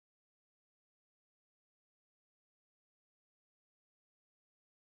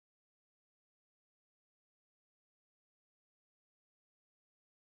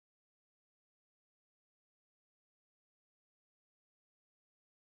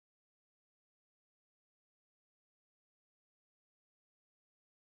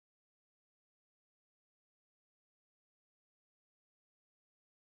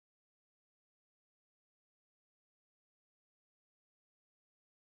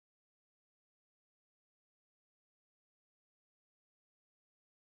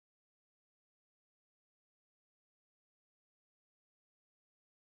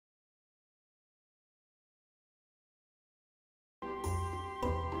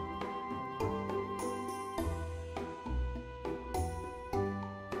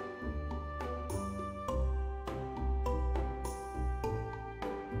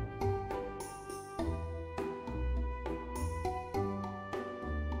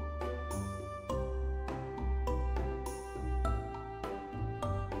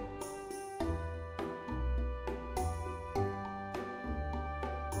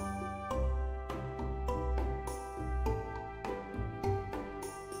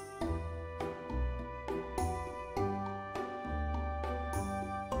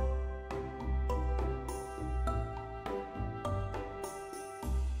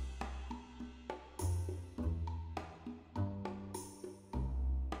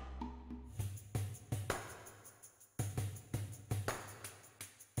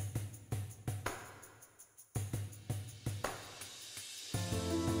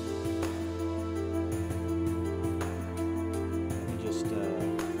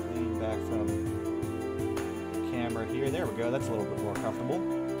There we go. That's a little bit more comfortable.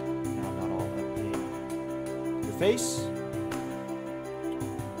 Now I'm not all up in your face.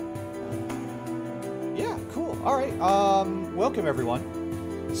 Yeah, cool. All right. Welcome,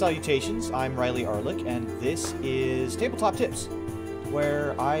 everyone. Salutations. I'm Riley Arlick, and this is Tabletop Tips,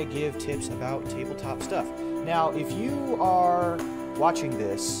 where I give tips about tabletop stuff. Now, if you are watching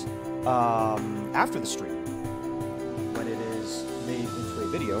this after the stream, when it is made into a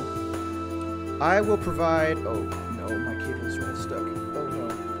video, I will provide... Oh, no, my cable's right stuck. Oh, no.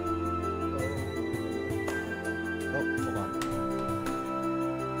 Oh, hold on.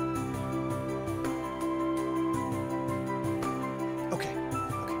 Okay.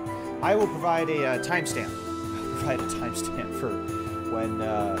 I will provide a timestamp. I'll provide a timestamp for when...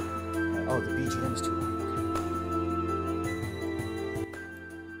 oh, the BGM's too loud.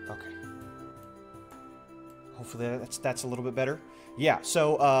 Okay. Hopefully that's a little bit better. Yeah,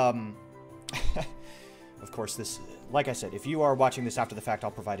 so, of course, this, like I said, if you are watching this after the fact,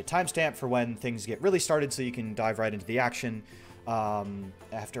 I'll provide a timestamp for when things get really started so you can dive right into the action.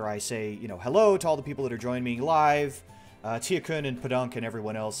 After I say, you know, hello to all the people that are joining me live, Tia-kun and Padunk and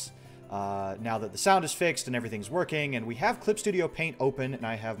everyone else. Now that the sound is fixed and everything's working, and we have Clip Studio Paint open, and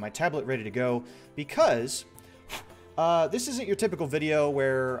I have my tablet ready to go, because this isn't your typical video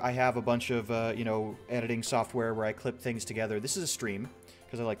where I have a bunch of, you know, editing software where I clip things together. This is a stream,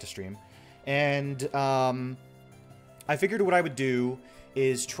 because I like to stream. And I figured what I would do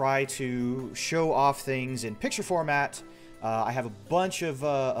is try to show off things in picture format. I have a bunch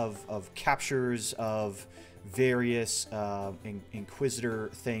of captures of various Inquisitor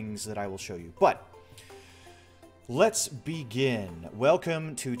things that I will show you. But let's begin.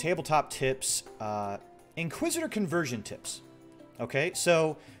 Welcome to Tabletop Tips, Inquisitor conversion tips. Okay,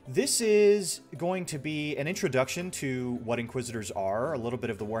 so this is going to be an introduction to what Inquisitors are, a little bit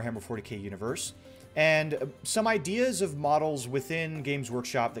of the Warhammer 40k universe, and some ideas of models within Games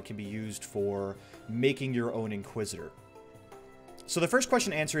Workshop that can be used for making your own Inquisitor. So the first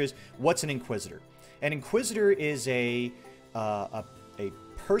question to answer is, what's an Inquisitor? An Inquisitor is a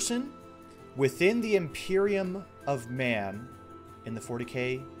person within the Imperium of Man in the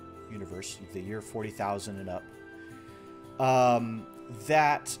 40k universe, the year 40,000 and up,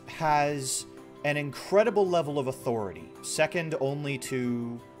 that has an incredible level of authority, second only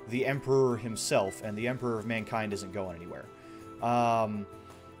to the Emperor himself, and the Emperor of Mankind isn't going anywhere.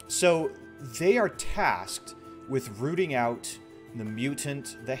 So they are tasked with rooting out the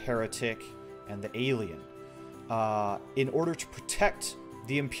mutant, the heretic, and the alien in order to protect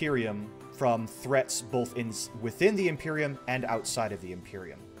the Imperium from threats both within the Imperium and outside of the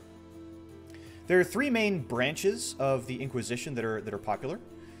Imperium. There are three main branches of the Inquisition that are popular.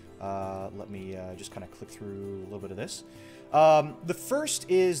 Let me just kind of click through a little bit of this. The first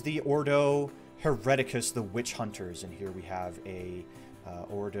is the Ordo Hereticus, the Witch Hunters, and here we have a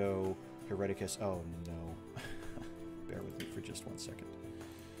Ordo Hereticus. Oh no, bear with me for just 1 second.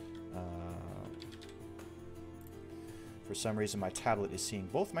 For some reason, my tablet is seeing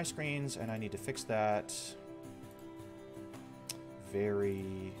both my screens, and I need to fix that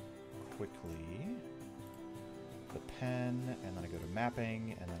very quickly. The pen, and then I go to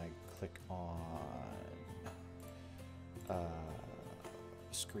mapping, and then I click on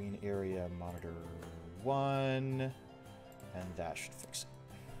screen area monitor 1, and that should fix it.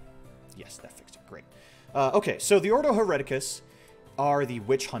 Yes, that fixed it. Great. Okay, so the Ordo Hereticus are the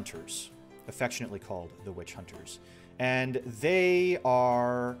Witch Hunters, affectionately called the Witch Hunters. And they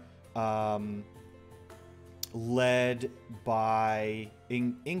are led by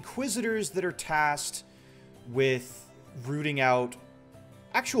Inquisitors that are tasked with rooting out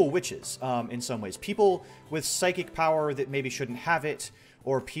actual witches in some ways. People with psychic power that maybe shouldn't have it,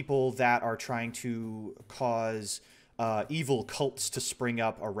 or people that are trying to cause evil cults to spring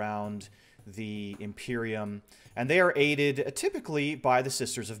up around the Imperium, and they are aided typically by the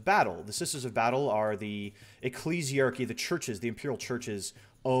Sisters of Battle. The Sisters of Battle are the ecclesiarchy, the churches, the imperial churches'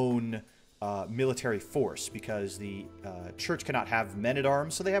 own military force, because the church cannot have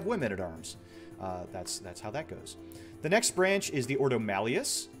men-at-arms, so they have women-at-arms. That's how that goes. The next branch is the Ordo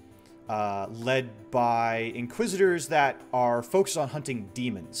Malleus, led by Inquisitors that are focused on hunting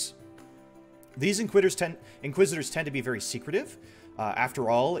demons. These Inquisitors tend to be very secretive. After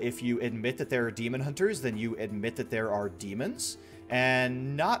all, if you admit that there are demon hunters, then you admit that there are demons.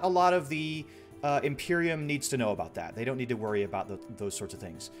 And not a lot of the Imperium needs to know about that. They don't need to worry about those sorts of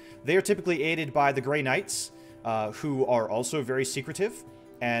things. They are typically aided by the Grey Knights, who are also very secretive,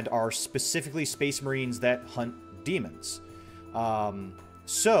 and are specifically Space Marines that hunt demons.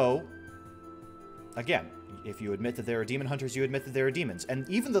 So, again, if you admit that there are demon hunters, you admit that there are demons. And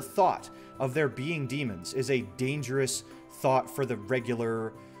even the thought of there being demons is a dangerous thought for the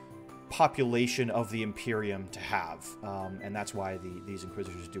regular population of the Imperium to have. And that's why these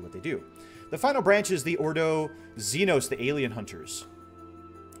Inquisitors do what they do. The final branch is the Ordo Xenos, the alien hunters.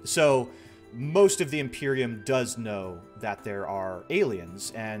 So most of the Imperium does know that there are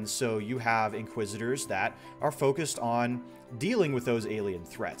aliens, and so you have Inquisitors that are focused on dealing with those alien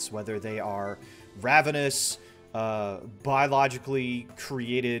threats, whether they are ravenous, biologically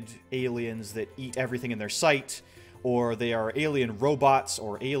created aliens that eat everything in their sight, or they are alien robots,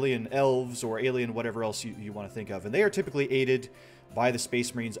 or alien elves, or alien whatever else you want to think of. And they are typically aided by the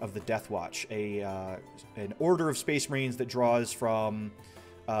Space Marines of the Death Watch, an order of Space Marines that draws from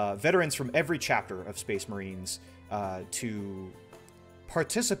veterans from every chapter of Space Marines to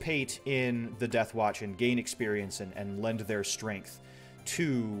participate in the Death Watch and gain experience and lend their strength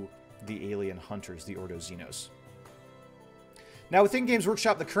to the alien hunters, the Ordo Xenos. Now, within Games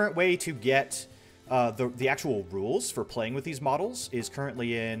Workshop, the current way to get the actual rules for playing with these models is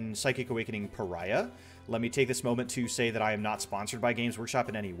currently in Psychic Awakening Pariah. Let me take this moment to say that I am not sponsored by Games Workshop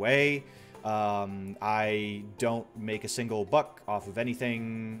in any way. I don't make a single buck off of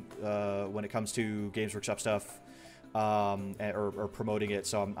anything when it comes to Games Workshop stuff or promoting it,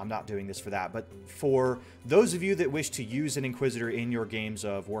 so I'm not doing this for that. But for those of you that wish to use an Inquisitor in your games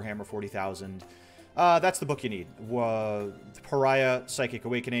of Warhammer 40,000, that's the book you need. Pariah, Psychic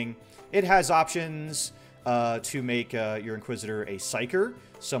Awakening. It has options to make your Inquisitor a Psyker,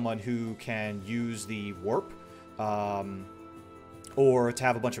 someone who can use the Warp, or to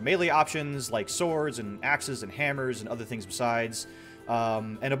have a bunch of melee options like swords and axes and hammers and other things besides,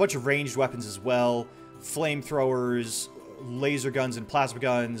 and a bunch of ranged weapons as well, flamethrowers, laser guns and plasma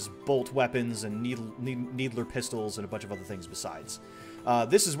guns, bolt weapons and needler pistols, and a bunch of other things besides.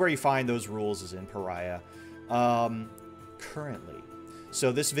 This is where you find those rules, is in Pariah currently.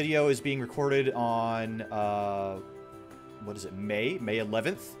 So this video is being recorded on what is it, May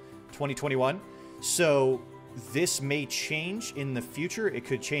 11th, 2021. So this may change in the future. It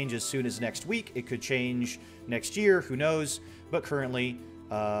could change as soon as next week. It could change next year. Who knows? But currently,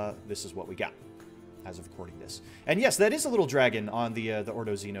 this is what we got as of recording this. And yes, that is a little dragon on the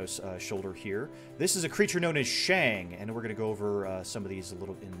Ordo Xenos shoulder here. This is a creature known as Shang, and we're going to go over some of these in a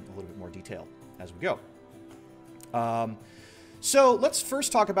little bit more detail as we go. So let's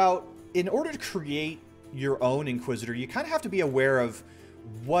first talk about, in order to create your own Inquisitor, you kind of have to be aware of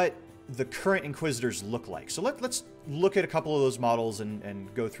what the current Inquisitors look like. So let's look at a couple of those models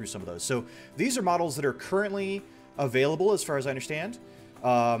and go through some of those. So these are models that are currently available, as far as I understand,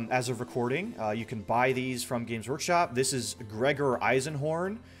 as of recording. You can buy these from Games Workshop. This is Gregor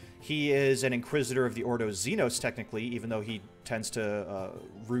Eisenhorn. He is an Inquisitor of the Ordo Xenos, technically, even though he tends to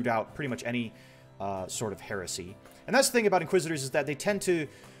root out pretty much any sort of heresy. And that's the thing about Inquisitors, is that they tend to...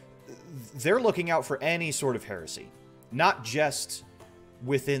 they're looking out for any sort of heresy, not just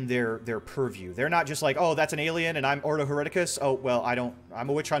within their purview. They're not just like, oh, that's an alien and I'm Ordo Hereticus. Oh, well, I'm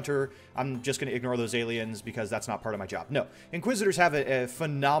a witch hunter. I'm just going to ignore those aliens because that's not part of my job. No, Inquisitors have a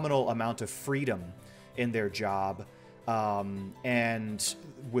phenomenal amount of freedom in their job, and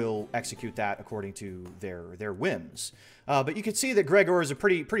will execute that according to their whims. But you can see that Gregor is a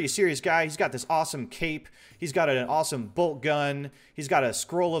pretty serious guy. He's got this awesome cape. He's got an awesome bolt gun. He's got a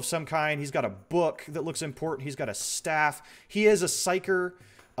scroll of some kind. He's got a book that looks important. He's got a staff. He is a psyker.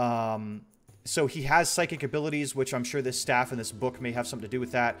 So he has psychic abilities, which I'm sure this staff and this book may have something to do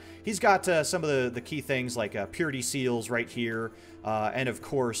with that. He's got some of the key things like purity seals right here. And of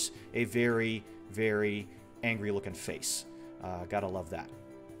course, a very, very angry looking face. Gotta love that.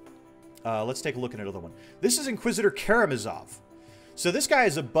 Let's take a look at another one. This is Inquisitor Karamazov. So this guy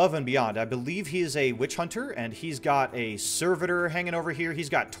is above and beyond. I believe he is a witch hunter, and he's got a servitor hanging over here. He's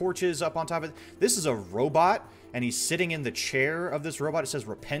got torches up on top of it. This is a robot, and he's sitting in the chair of this robot. It says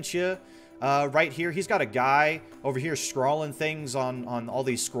Repentia right here. He's got a guy over here scrawling things on all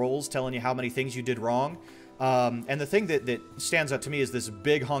these scrolls, telling you how many things you did wrong. And the thing that stands out to me is this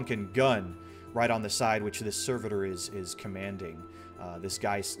big honking gun right on the side, which this servitor is commanding. This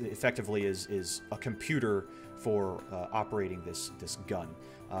guy effectively is a computer for operating this gun.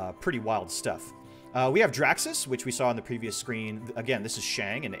 Pretty wild stuff. We have Draxus, which we saw on the previous screen. Again, this is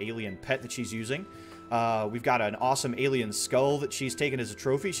Shang, an alien pet that she's using. We've got an awesome alien skull that she's taken as a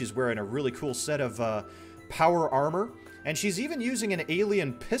trophy. She's wearing a really cool set of power armor. And she's even using an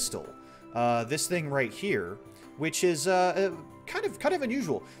alien pistol. This thing right here, which is kind of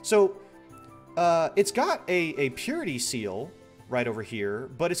unusual. So it's got a purity seal right over here,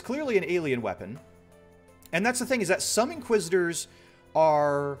 but it's clearly an alien weapon. And that's the thing, is that some Inquisitors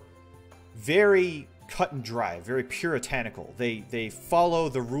are very cut and dry, very puritanical. They follow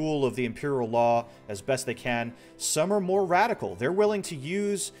the rule of the Imperial law as best they can. Some are more radical. They're willing to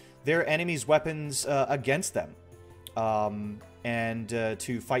use their enemies' weapons against them. And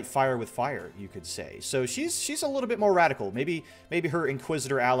to fight fire with fire, you could say. So she's a little bit more radical. Maybe her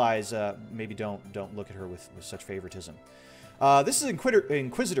Inquisitor allies maybe don't look at her with such favoritism. This is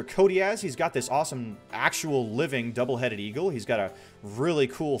Inquisitor Kodiaz. He's got this awesome actual living double-headed eagle. He's got a really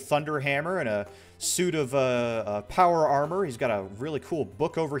cool thunder hammer and a suit of power armor. He's got a really cool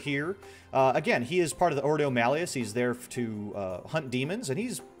book over here. Again, he is part of the Ordo Malleus. He's there to hunt demons, and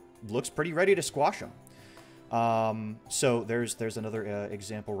he's looks pretty ready to squash them. So there's another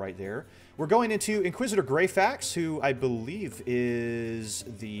example right there. We're going into Inquisitor Greyfax, who I believe is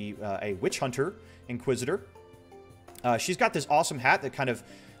a witch hunter Inquisitor. She's got this awesome hat that kind of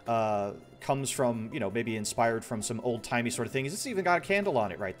comes from, you know, maybe inspired from some old-timey sort of things. It's even got a candle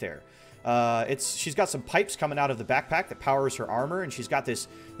on it right there. She's got some pipes coming out of the backpack that powers her armor, and she's got this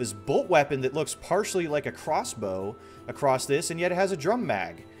bolt weapon that looks partially like a crossbow across this, and yet it has a drum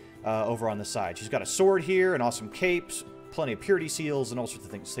mag over on the side. She's got a sword here, an awesome cape, plenty of purity seals, and all sorts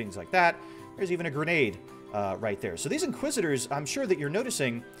of things like that. There's even a grenade right there. So these Inquisitors, I'm sure that you're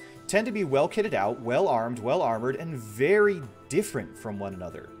noticing, tend to be well kitted out, well armed, well armored, and very different from one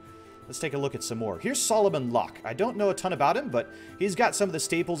another. Let's take a look at some more. Here's Solomon Locke. I don't know a ton about him, but he's got some of the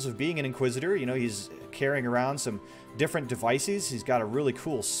staples of being an Inquisitor. You know, he's carrying around some different devices. He's got a really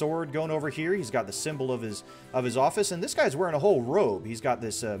cool sword going over here. He's got the symbol of his office, and this guy's wearing a whole robe. He's got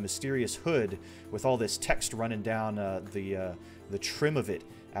this mysterious hood with all this text running down the trim of it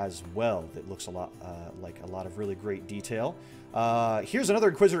as well. That looks a lot like a lot of really great detail. Here's another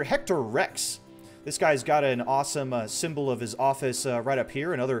Inquisitor, Hector Rex. This guy's got an awesome symbol of his office right up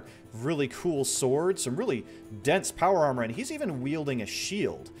here. Another really cool sword, some really dense power armor, and he's even wielding a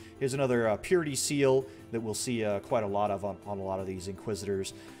shield. Here's another purity seal that we'll see quite a lot of on a lot of these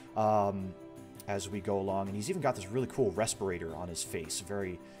Inquisitors as we go along. And he's even got this really cool respirator on his face.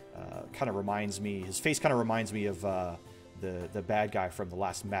 Very kind of reminds me, his face kind of reminds me of the bad guy from the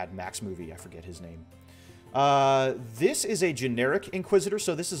last Mad Max movie. I forget his name. This is a generic Inquisitor,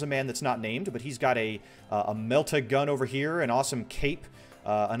 so this is a man that's not named, but he's got a melta gun over here, an awesome cape,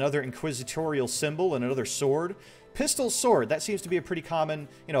 another inquisitorial symbol, and another sword. Pistol, sword, that seems to be a pretty common,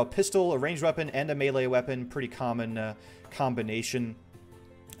 you know, a pistol, a ranged weapon, and a melee weapon, pretty common combination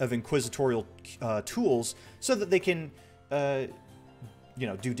of inquisitorial tools, so that they can, you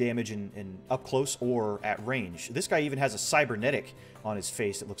know, do damage in up close or at range. This guy even has a cybernetic on his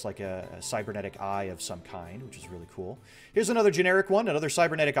face. It looks like a cybernetic eye of some kind, which is really cool. Here's another generic one, another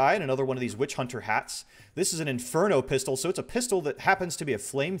cybernetic eye, and another one of these witch hunter hats. This is an Inferno pistol, so it's a pistol that happens to be a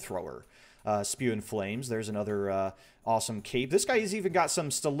flamethrower, spewing flames. There's another awesome cape. This guy has even got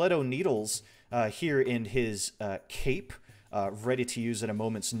some stiletto needles here in his cape, ready to use at a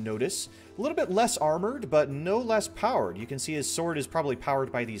moment's notice. A little bit less armored, but no less powered. You can see his sword is probably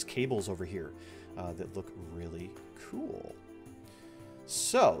powered by these cables over here that look really cool.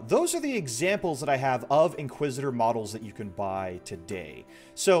 So, those are the examples that I have of Inquisitor models that you can buy today.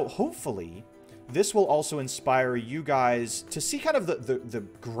 So, hopefully, this will also inspire you guys to see kind of the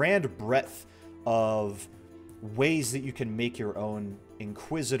grand breadth of ways that you can make your own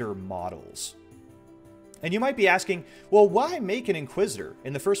Inquisitor models. And you might be asking, well, why make an Inquisitor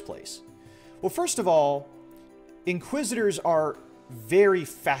in the first place? Well, first of all, Inquisitors are very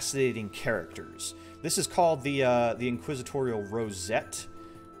fascinating characters. This is called the Inquisitorial Rosette,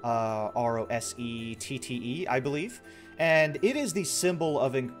 R-O-S-E-T-T-E, I believe. And it is the symbol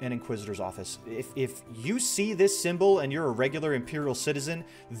of an Inquisitor's office. If you see this symbol and you're a regular Imperial citizen,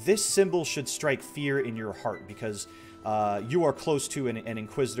 this symbol should strike fear in your heart, because you are close to an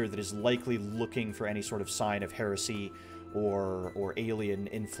Inquisitor that is likely looking for any sort of sign of heresy or alien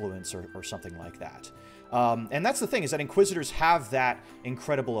influence or something like that. And that's the thing, is that Inquisitors have that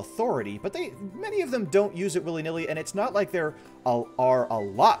incredible authority, but many of them don't use it willy-nilly, and it's not like there are a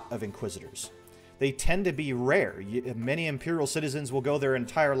lot of Inquisitors. They tend to be rare. Many Imperial citizens will go their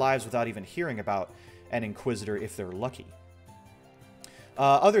entire lives without even hearing about an Inquisitor if they're lucky.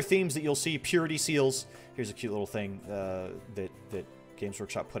 Other themes that you'll see, purity seals. Here's a cute little thing that Games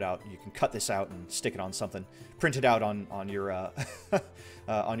Workshop put out. You can cut this out and stick it on something. Print it out on your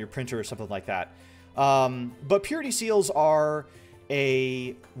on your printer or something like that. But purity seals are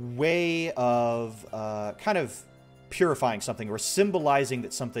a way of kind of purifying something, or symbolizing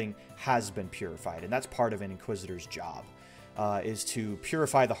that something has been purified. And that's part of an Inquisitor's job, is to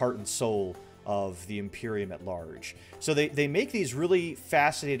purify the heart and soul of the Imperium at large. So they make these really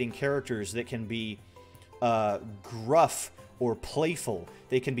fascinating characters that can be gruff or playful.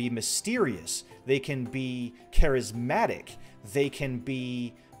 They can be mysterious. They can be charismatic. They can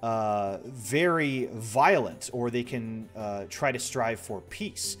be very violent, or they can try to strive for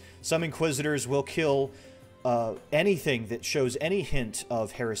peace. Some Inquisitors will kill anything that shows any hint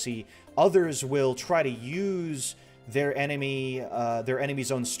of heresy. Others will try to use their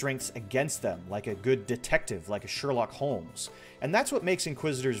enemy's own strengths against them, like a good detective, like a Sherlock Holmes. And that's what makes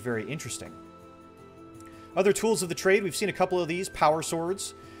Inquisitors very interesting. Other tools of the trade, we've seen a couple of these. Power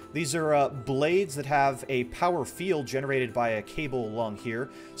swords. These are blades that have a power field generated by a cable along here.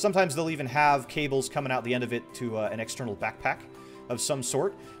 Sometimes they'll even have cables coming out the end of it to an external backpack of some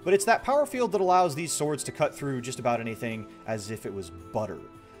sort. But it's that power field that allows these swords to cut through just about anything as if it was butter.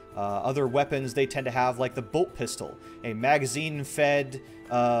 Other weapons they tend to have, like the bolt pistol, a magazine-fed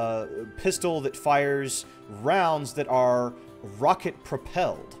pistol that fires rounds that are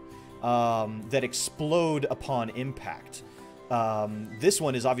rocket-propelled, that explode upon impact. This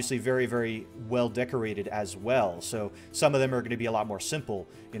one is obviously very, very well decorated as well. So some of them are going to be a lot more simple,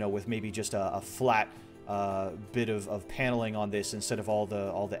 you know, with maybe just a flat bit of paneling on this instead of all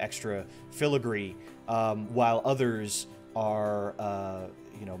the extra filigree, while others are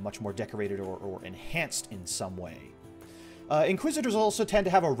you know, much more decorated or enhanced in some way. Inquisitors also tend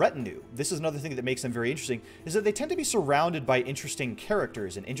to have a retinue. This is another thing that makes them very interesting, is that they tend to be surrounded by interesting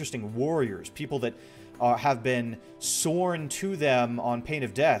characters and interesting warriors, people that have been sworn to them on pain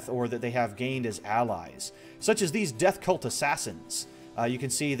of death, or that they have gained as allies, such as these death cult assassins. You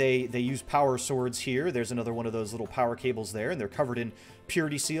can see they use power swords here. There's another one of those little power cables there, and they're covered in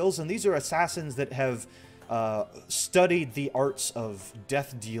purity seals, and these are assassins that have studied the arts of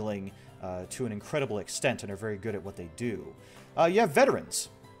death dealing to an incredible extent and are very good at what they do. You have veterans,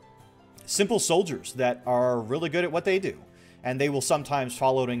 simple soldiers that are really good at what they do, and they will sometimes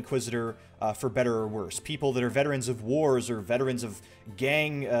follow an Inquisitor for better or worse. People that are veterans of wars, or veterans of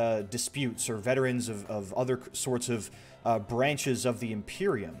gang disputes, or veterans of other sorts of branches of the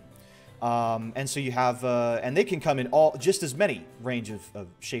Imperium. And so you have, and they can come in just as many range of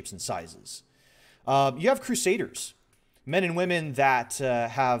shapes and sizes. You have Crusaders, men and women that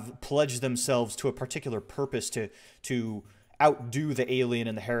have pledged themselves to a particular purpose to outdo the alien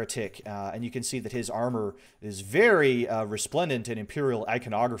and the heretic, and you can see that his armor is very resplendent in Imperial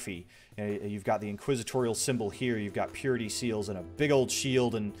iconography. You've got the inquisitorial symbol here, you've got purity seals and a big old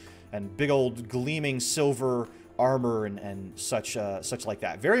shield and big old gleaming silver armor and such like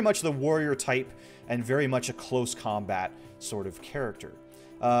that. Very much the warrior type and very much a close combat sort of character.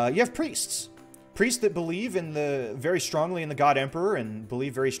 You have priests. Priests that believe very strongly in the God Emperor and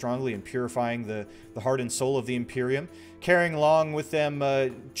believe very strongly in purifying the heart and soul of the Imperium, carrying along with them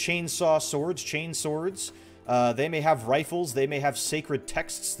chainsaw swords, chain swords. They may have rifles, they may have sacred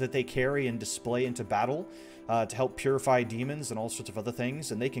texts that they carry and display into battle to help purify demons and all sorts of other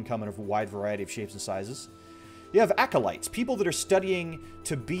things, and they can come in a wide variety of shapes and sizes. You have acolytes, people that are studying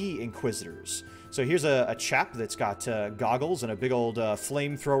to be Inquisitors. So here's a chap that's got goggles and a big old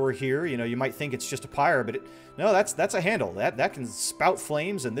flamethrower here. You know, you might think it's just a pyre, but no, that's a handle. That can spout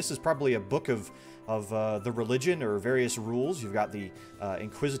flames, and this is probably a book of the religion or various rules. You've got the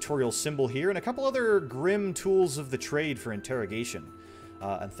inquisitorial symbol here, and a couple other grim tools of the trade for interrogation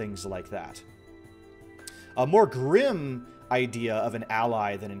and things like that. A more grim idea of an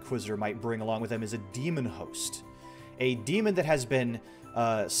ally that Inquisitor might bring along with them is a demon host. A demon that has been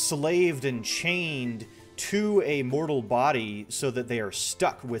slaved and chained to a mortal body so that they are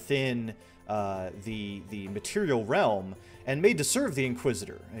stuck within the material realm and made to serve the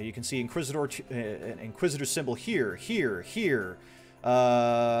Inquisitor. You can see Inquisitor symbol here, here, here,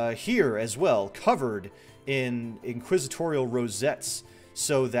 here as well, covered in inquisitorial rosettes,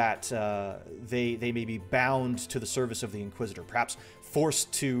 so that they may be bound to the service of the Inquisitor, perhaps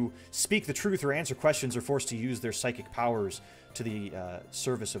forced to speak the truth or answer questions, or forced to use their psychic powers to the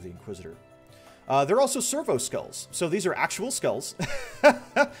service of the Inquisitor. There are also servo skulls. So these are actual skulls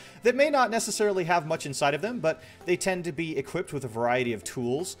that may not necessarily have much inside of them, but they tend to be equipped with a variety of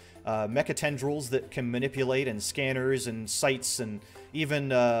tools, mechatendrils that can manipulate, and scanners and sights, and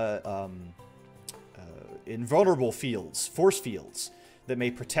even invulnerable fields, force fields, that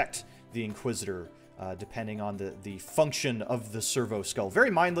may protect the Inquisitor, depending on the function of the servo skull.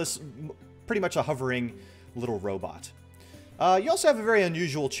 Very mindless, pretty much a hovering little robot. You also have a very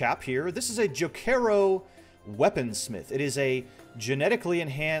unusual chap here. This is a Jokero weaponsmith. It is a genetically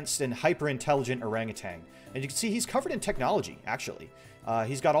enhanced and hyper-intelligent orangutan. And you can see he's covered in technology, actually.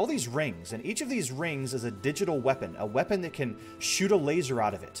 He's got all these rings, and each of these rings is a digital weapon, a weapon that can shoot a laser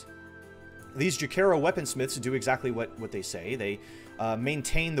out of it. These Jokero weaponsmiths do exactly what they say. They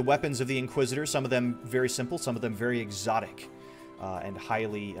maintain the weapons of the Inquisitor, some of them very simple, some of them very exotic. and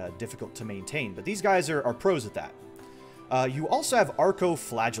highly difficult to maintain. But these guys are pros at that. You also have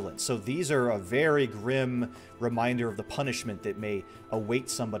arco-flagellants. So these are a very grim reminder of the punishment that may await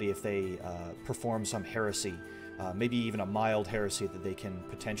somebody if they perform some heresy. Maybe even a mild heresy that they can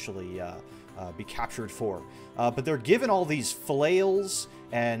potentially be captured for. But they're given all these flails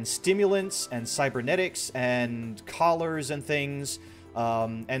and stimulants and cybernetics and collars and things.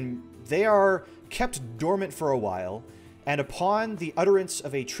 And they are kept dormant for a while. And upon the utterance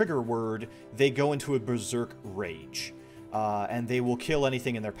of a trigger word, they go into a berserk rage. And they will kill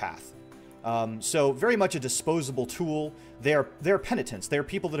anything in their path. So very much a disposable tool. They're penitents. They're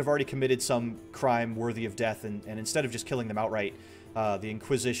people that have already committed some crime worthy of death, and instead of just killing them outright, the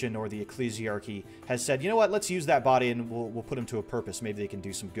Inquisition or the Ecclesiarchy has said, you know what, let's use that body and we'll put them to a purpose. Maybe they can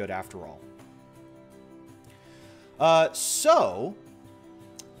do some good after all. So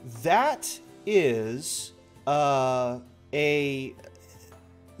that is the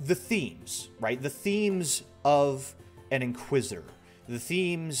themes, right? The themes of an Inquisitor. The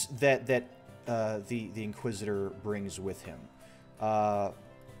themes that the Inquisitor brings with him. Wow,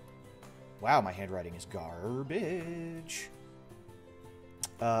 my handwriting is garbage.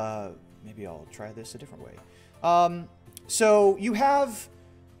 Maybe I'll try this a different way. So you have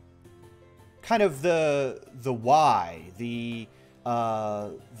kind of the why, the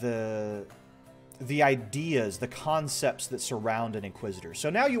ideas, the concepts that surround an Inquisitor. So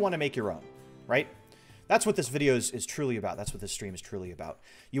now you want to make your own, right? That's what this video is truly about. That's what this stream is truly about.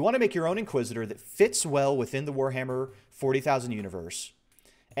 You want to make your own Inquisitor that fits well within the Warhammer 40,000 universe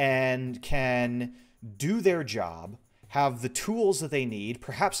and can do their job, have the tools that they need,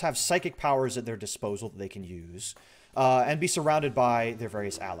 perhaps have psychic powers at their disposal that they can use, and be surrounded by their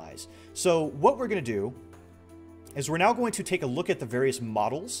various allies. So what we're going to do is we're now going to take a look at the various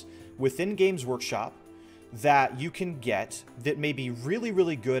models within Games Workshop that you can get that may be really,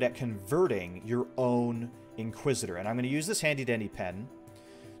 really good at converting your own Inquisitor. And I'm going to use this handy-dandy pen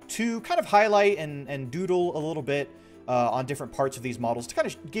to kind of highlight and doodle a little bit on different parts of these models to kind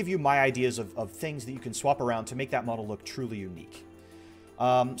of give you my ideas of things that you can swap around to make that model look truly unique.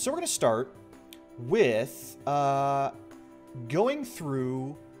 So we're going to start with going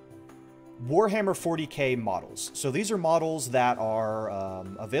through Warhammer 40k models. So these are models that are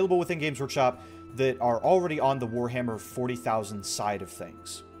available within Games Workshop that are already on the Warhammer 40,000 side of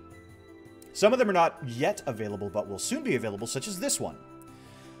things. Some of them are not yet available, but will soon be available, such as this one.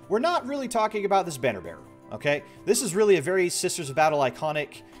 We're not really talking about this banner bearer, okay? This is really a very Sisters of Battle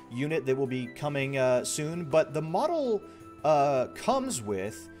iconic unit that will be coming soon, but the model comes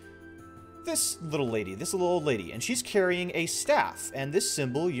with this little lady, this little old lady, and she's carrying a staff, and this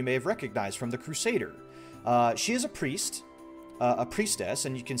symbol you may have recognized from the Crusader. She is a priest, a priestess,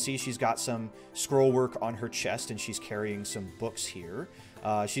 and you can see she's got some scroll work on her chest, and she's carrying some books here.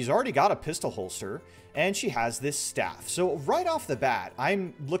 She's already got a pistol holster, and she has this staff. So right off the bat,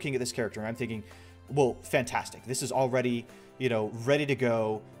 I'm looking at this character, and I'm thinking, well, fantastic. This is already, you know, ready to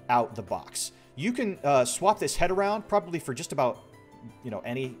go out the box. You can swap this head around, probably for just about, you know,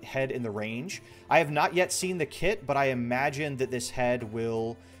 any head in the range. I have not yet seen the kit, but I imagine that this head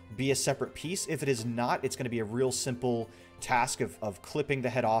will be a separate piece. If it is not, it's going to be a real simple task of clipping the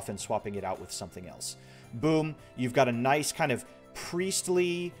head off and swapping it out with something else. Boom, you've got a nice kind of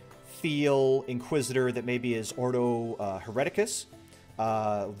priestly feel Inquisitor that maybe is Ordo Hereticus,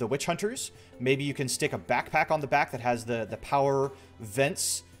 the Witch Hunters. Maybe you can stick a backpack on the back that has the power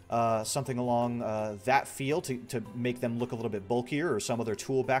vents, something along that feel to make them look a little bit bulkier, or some other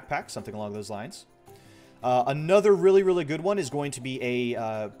tool backpack, something along those lines. Another really, really good one is going to be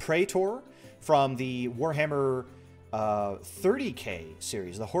a Praetor from the Warhammer 30k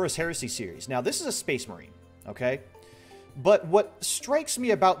series, the Horus Heresy series. Now, this is a Space Marine, okay? But what strikes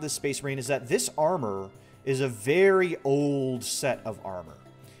me about this Space Marine is that this armor is a very old set of armor.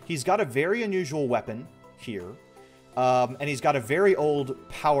 He's got a very unusual weapon here, and he's got a very old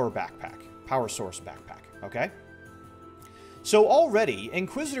power source backpack, okay? So already,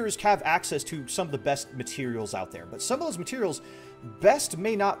 Inquisitors have access to some of the best materials out there, but some of those materials, best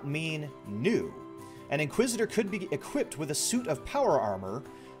may not mean new. An Inquisitor could be equipped with a suit of power armor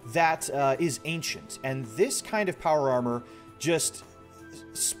that is ancient, and this kind of power armor just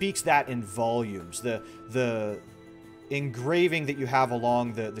speaks that in volumes. The engraving that you have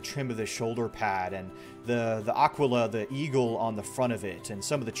along the trim of the shoulder pad, and the aquila, the eagle on the front of it, and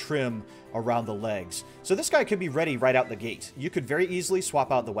some of the trim around the legs. So this guy could be ready right out the gate. You could very easily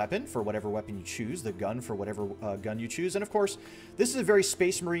swap out the weapon for whatever weapon you choose, the gun for whatever gun you choose, and of course, this is a very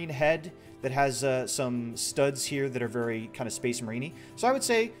Space Marine head that has some studs here that are very kind of Space Marine-y. So I would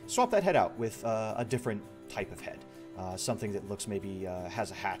say swap that head out with a different type of head. something that looks maybe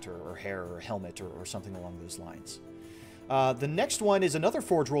has a hat or hair or a helmet or something along those lines. The next one is another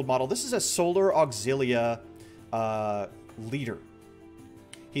Forge World model. This is a Solar Auxilia leader.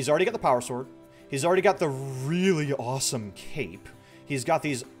 He's already got the power sword. He's already got the really awesome cape. He's got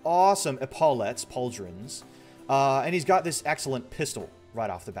these awesome epaulettes, pauldrons. And he's got this excellent pistol right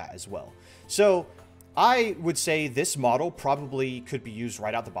off the bat as well. So I would say this model probably could be used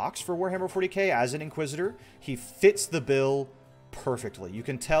right out the box for Warhammer 40k as an Inquisitor. He fits the bill perfectly. You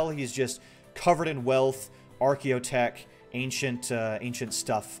can tell he's just covered in wealth, archaeotech, ancient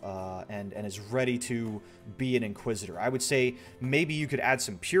stuff, and is ready to be an Inquisitor. I would say maybe you could add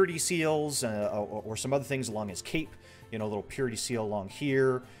some purity seals or some other things along his cape. You know, a little purity seal along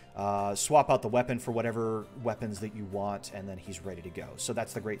here. Swap out the weapon for whatever weapons that you want, and then he's ready to go. So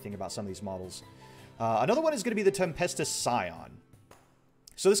that's the great thing about some of these models. Another one is going to be the Tempestus Scion.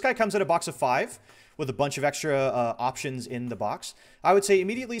 So this guy comes in a box of 5 with a bunch of extra options in the box. I would say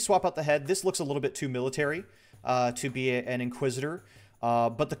immediately swap out the head. This looks a little bit too military to be an Inquisitor.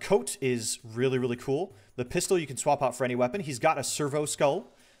 But the coat is really, really cool. The pistol you can swap out for any weapon. He's got a servo skull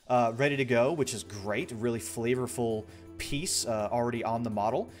ready to go, which is great. Really flavorful piece already on the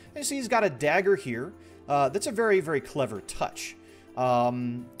model. And you see he's got a dagger here. That's a very, very clever touch.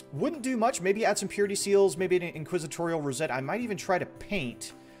 Wouldn't do much. Maybe add some purity seals, maybe an inquisitorial rosette. I might even try to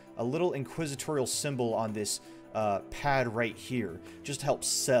paint a little inquisitorial symbol on this pad right here, just to help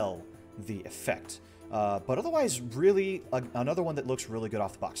sell the effect. But otherwise, really, another one that looks really good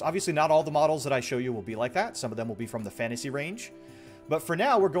off the box. Obviously, not all the models that I show you will be like that. Some of them will be from the fantasy range. But for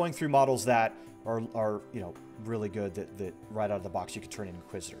now, we're going through models that are you know, really good, that right out of the box you can turn into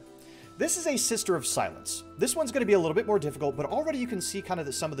Inquisitor. This is a Sister of Silence. This one's going to be a little bit more difficult, but already you can see kind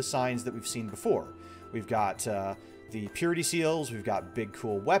of some of the signs that we've seen before. We've got the purity seals, we've got big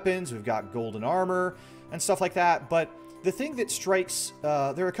cool weapons, we've got golden armor, and stuff like that. But the thing that strikes,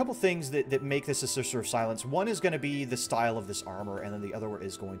 there are a couple things that make this a Sister of Silence. One is going to be the style of this armor, and then the other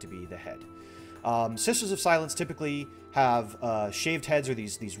is going to be the head. Sisters of Silence typically have shaved heads or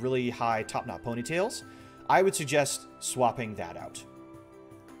these really high top-knot ponytails. I would suggest swapping that out.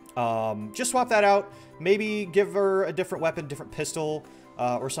 Just swap that out. Maybe give her a different weapon, different pistol,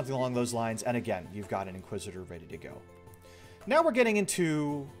 or something along those lines. And again, you've got an Inquisitor ready to go. Now we're getting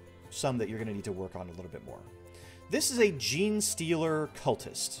into some that you're going to need to work on a little bit more. This is a Gene Stealer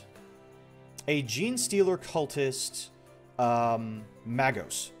Cultist. A Gene Stealer Cultist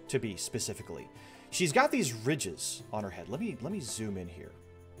Magos, to be specifically. She's got these ridges on her head. Let me zoom in here.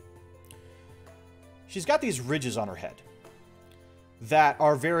 She's got these ridges on her head that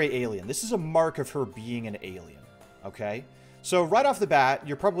are very alien. This is a mark of her being an alien, okay? So right off the bat,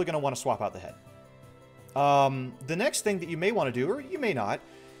 you're probably going to want to swap out the head. The next thing that you may want to do, or you may not,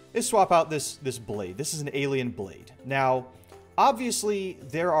 is swap out this blade. This is an alien blade. Now, obviously,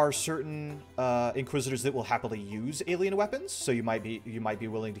 there are certain Inquisitors that will happily use alien weapons, so you might be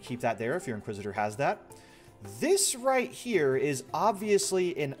willing to keep that there if your Inquisitor has that. This right here is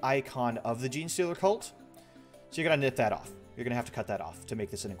obviously an icon of the Gene Stealer cult, so you're going to nip that off. You're going to have to cut that off to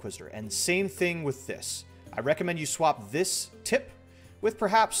make this an Inquisitor. And same thing with this. I recommend you swap this tip with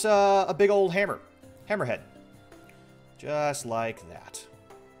perhaps a big old hammerhead. Just like that.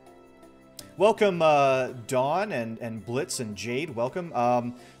 Welcome, Dawn and Blitz and Jade. Welcome.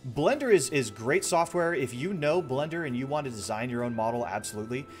 Blender is great software. If you know Blender and you want to design your own model,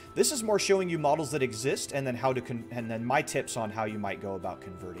 absolutely. This is more showing you models that exist and then and then my tips on how you might go about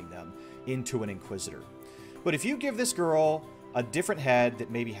converting them into an Inquisitor. But if you give this girl a different head that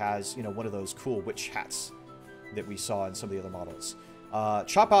maybe has, you know, one of those cool witch hats that we saw in some of the other models,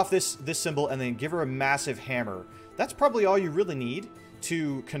 chop off this symbol and then give her a massive hammer. That's probably all you really need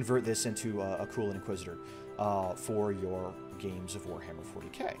to convert this into a cool Inquisitor for your games of Warhammer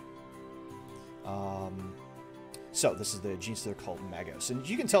 40k. So this is the Gene Stealer cult Magos, and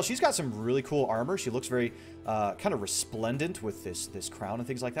you can tell she's got some really cool armor. She looks very kind of resplendent with this crown and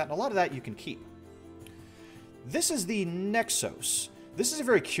things like that, and a lot of that you can keep. This is the Nexos. This is a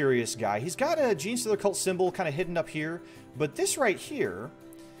very curious guy. He's got a Gene Stealer cult symbol kind of hidden up here, but this right here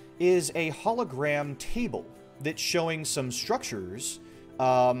is a hologram table that's showing some structures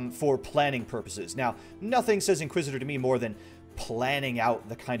for planning purposes. Now, nothing says Inquisitor to me more than planning out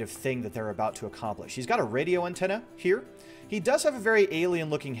the kind of thing that they're about to accomplish. He's got a radio antenna here. He does have a very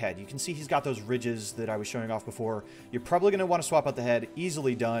alien-looking head. You can see he's got those ridges that I was showing off before. You're probably going to want to swap out the head.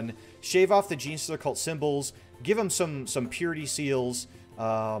 Easily done. Shave off the Gene Stealer cult symbols. Give him some purity seals.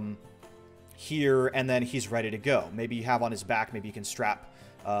 here, and then he's ready to go. Maybe you have on his back, maybe you can strap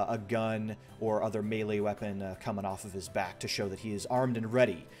a gun or other melee weapon coming off of his back to show that he is armed and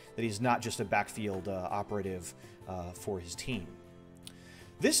ready, that he's not just a backfield operative for his team.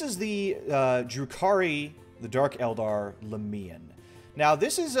 This is the Drukhari, the Dark Eldar Lemian. Now,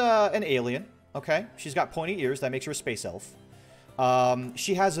 this is an alien, okay? She's got pointy ears. That makes her a space elf.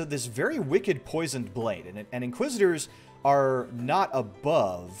 She has this very wicked poisoned blade, and Inquisitors are not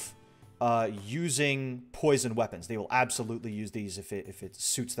above using poison weapons. They will absolutely use these if it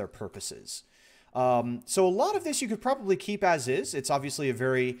suits their purposes. So a lot of this you could probably keep as is. It's obviously a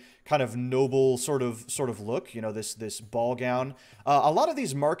very kind of noble sort of look, you know, this ball gown. A lot of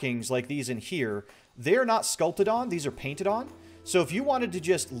these markings, like these in here, they're not sculpted on. These are painted on. So if you wanted to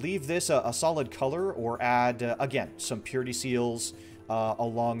just leave this a solid color or add, again, some purity seals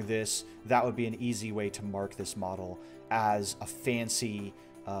along this, that would be an easy way to mark this model as a fancy,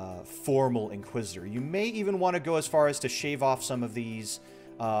 formal Inquisitor. You may even want to go as far as to shave off some of these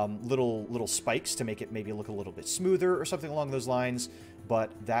little spikes to make it maybe look a little bit smoother or something along those lines, but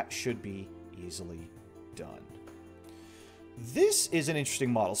that should be easily done. This is an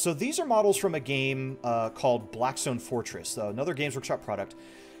interesting model. So these are models from a game called Blackstone Fortress, another Games Workshop product.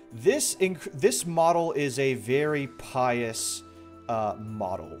 This model is a very pious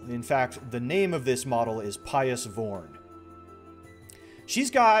model. In fact, the name of this model is Pious Vorn. She's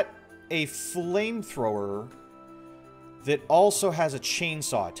got a flamethrower that also has a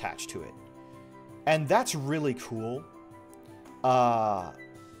chainsaw attached to it. And that's really cool.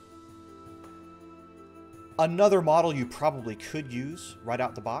 Another model you probably could use right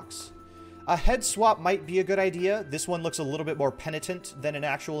out the box. A head swap might be a good idea. This one looks a little bit more penitent than an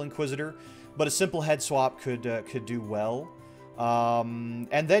actual Inquisitor, but a simple head swap could do well.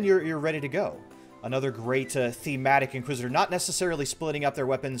 And then you're ready to go. Another great thematic Inquisitor, not necessarily splitting up their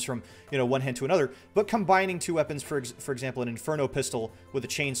weapons from, you know, one hand to another, but combining two weapons, for example, an Inferno pistol with a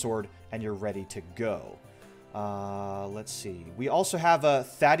chainsword, and you're ready to go. Let's see. We also have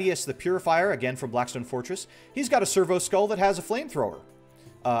Thaddeus the Purifier, again from Blackstone Fortress. He's got a servo skull that has a flamethrower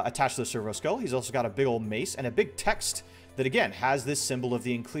attached to the servo skull. He's also got a big old mace and a big text that, again, has this symbol of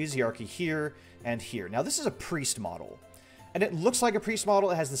the Ecclesiarchy here and here. Now, this is a priest model. And it looks like a priest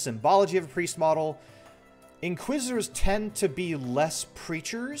model. It has the symbology of a priest model. Inquisitors tend to be less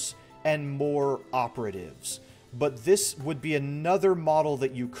preachers and more operatives. But this would be another model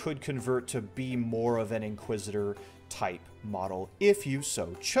that you could convert to be more of an Inquisitor type model if you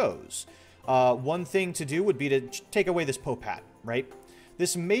so chose. One thing to do would be to take away this Pope hat, right?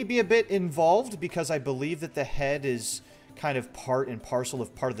 This may be a bit involved because I believe that the head is kind of part and parcel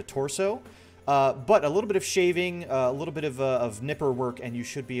of part of the torso. But a little bit of shaving, a little bit of nipper work, and you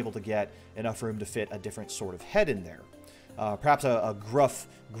should be able to get enough room to fit a different sort of head in there. Perhaps a gruff,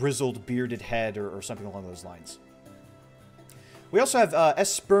 grizzled, bearded head or something along those lines. We also have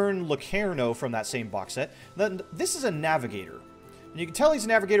Espern Locarno from that same box set. Then this is a navigator. And you can tell he's a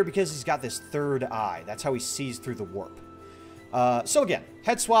navigator because he's got this third eye. That's how he sees through the warp. So again,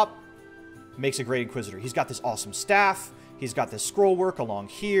 head swap makes a great Inquisitor. He's got this awesome staff. He's got this scroll work along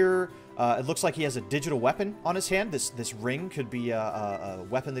here. It looks like he has a digital weapon on his hand. This ring could be a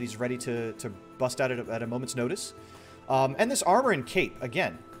weapon that he's ready to bust out at a moment's notice. And this armor and cape,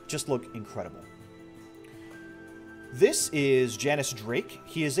 again, just look incredible. This is Janus Drake.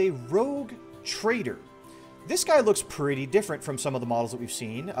 He is a rogue trader. This guy looks pretty different from some of the models that we've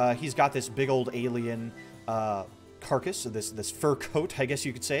seen. He's got this big old alien carcass, this fur coat, I guess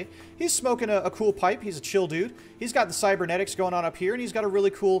you could say. He's smoking a cool pipe. He's a chill dude. He's got the cybernetics going on up here, and he's got a really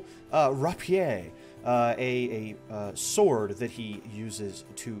cool rapier, a sword that he uses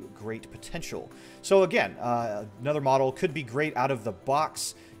to great potential. So again, another model could be great out of the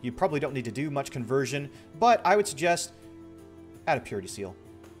box. You probably don't need to do much conversion, but I would suggest add a purity seal.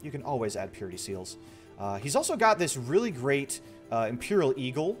 You can always add purity seals. He's also got this really great Imperial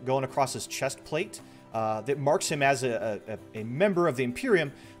Eagle going across his chest plate. That marks him as a member of the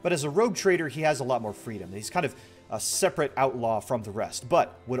Imperium, but as a rogue trader, he has a lot more freedom. He's kind of a separate outlaw from the rest,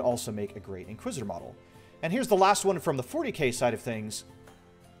 but would also make a great Inquisitor model. And here's the last one from the 40k side of things.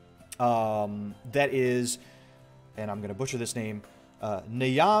 That is, and I'm going to butcher this name,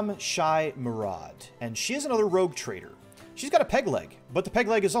 Nayam Shai Murad. And she is another rogue trader. She's got a peg leg, but the peg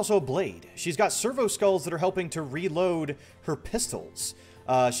leg is also a blade. She's got servo skulls that are helping to reload her pistols.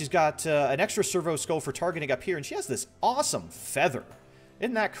 She's got an extra servo skull for targeting up here, and she has this awesome feather.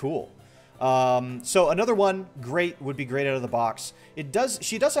 Isn't that cool? So another one, would be great out of the box.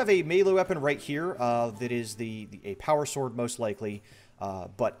 She does have a melee weapon right here that is a power sword most likely,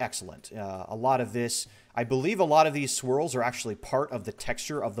 but excellent. A lot of this, I believe a lot of these swirls are actually part of the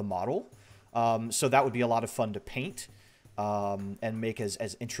texture of the model. So that would be a lot of fun to paint and make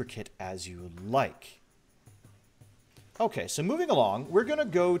as intricate as you like. Okay, so moving along, we're going to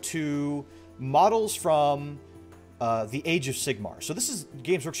go to models from the Age of Sigmar. So this is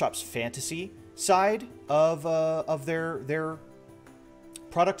Games Workshop's fantasy side of their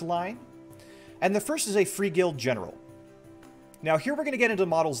product line. And the first is a Free Guild General. Now here we're going to get into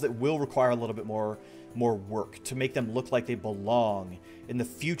models that will require a little bit more work to make them look like they belong in the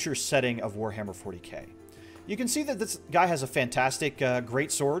future setting of Warhammer 40k. You can see that this guy has a fantastic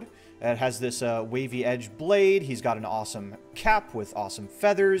great sword. It has this wavy edge blade. He's got an awesome cap with awesome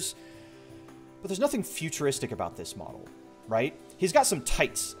feathers. But there's nothing futuristic about this model, right? He's got some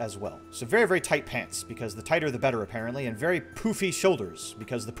tights as well. So very, very tight pants, because the tighter the better, apparently. And very poofy shoulders,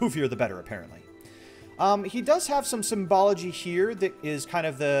 because the poofier the better, apparently. He does have some symbology here that is kind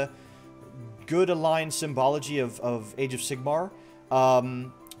of the good aligned symbology of Age of Sigmar.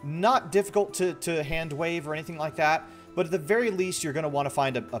 Not difficult to hand wave or anything like that, but at the very least, you're going to want to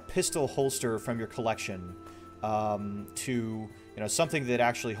find a pistol holster from your collection to, something that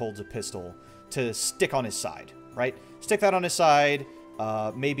actually holds a pistol to stick on his side, right? Stick that on his side,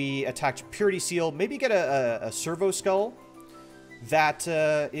 maybe attach Purity Seal, maybe get a servo skull that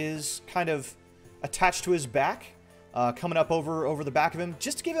is kind of attached to his back, coming up over the back of him,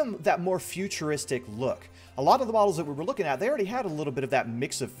 just to give him that more futuristic look. A lot of the models that we were looking at, they already had a little bit of that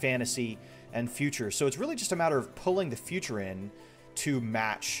mix of fantasy and future, so it's really just a matter of pulling the future in to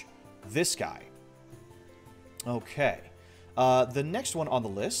match this guy. Okay. The next one on the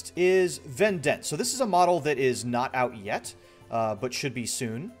list is Vendent. So this is a model that is not out yet, but should be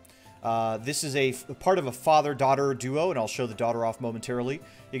soon. This is a part of a father-daughter duo, and I'll show the daughter off momentarily.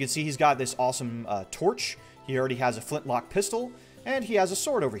 You can see he's got this awesome torch. He already has a flintlock pistol, and he has a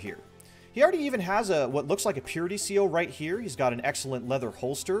sword over here. He already even has what looks like a Purity Seal right here. He's got an excellent leather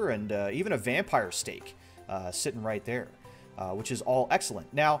holster and even a vampire stake sitting right there, which is all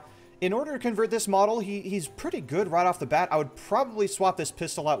excellent. Now, in order to convert this model, he's pretty good right off the bat. I would probably swap this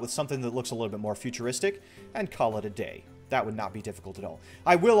pistol out with something that looks a little bit more futuristic and call it a day. That would not be difficult at all.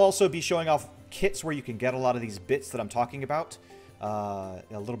 I will also be showing off kits where you can get a lot of these bits that I'm talking about a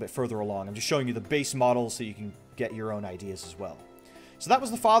little bit further along. I'm just showing you the base model so you can get your own ideas as well. So that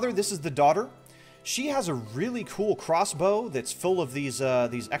was the father. This is the daughter. She has a really cool crossbow that's full of these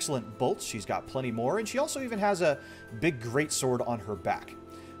excellent bolts. She's got plenty more, and she also even has a big greatsword on her back.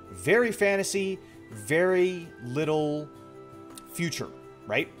 Very fantasy, very little future,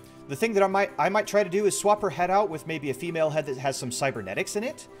 right? The thing that I might try to do is swap her head out with maybe a female head that has some cybernetics in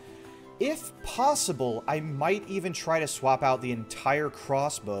it. If possible, I might even try to swap out the entire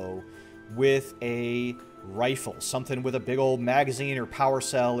crossbow with a rifle, something with a big old magazine or power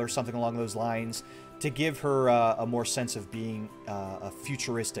cell or something along those lines to give her a more sense of being a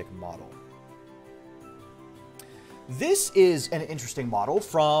futuristic model. This is an interesting model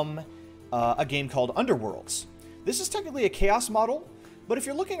from a game called Underworlds. This is technically a Chaos model, but if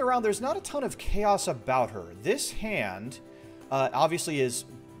you're looking around, there's not a ton of Chaos about her. This hand obviously is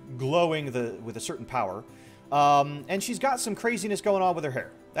glowing with a certain power, and she's got some craziness going on with her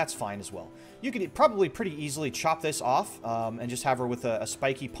hair. That's fine as well. You could probably pretty easily chop this off and just have her with a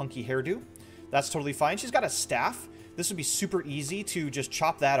spiky, punky hairdo. That's totally fine. She's got a staff. This would be super easy to just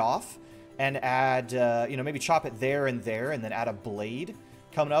chop that off and add, maybe chop it there, and then add a blade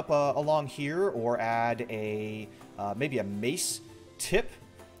coming up along here, or add maybe a mace tip,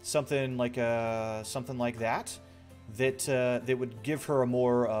 something like that would give her a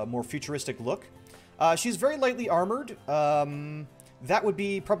more futuristic look. She's very lightly armored. That would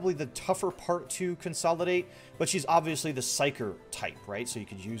be probably the tougher part to consolidate, but she's obviously the Psyker type, right? So you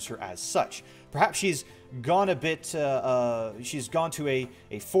could use her as such. Perhaps she's gone a bit, she's gone to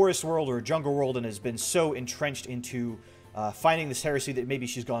a forest world or a jungle world and has been so entrenched into finding this heresy that maybe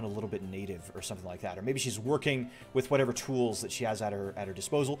she's gone a little bit native or something like that. Or maybe she's working with whatever tools that she has at her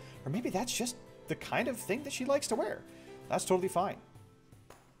disposal. Or maybe that's just the kind of thing that she likes to wear. That's totally fine.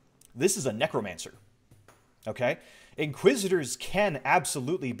 This is a necromancer. Okay? Inquisitors can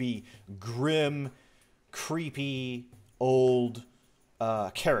absolutely be grim, creepy, old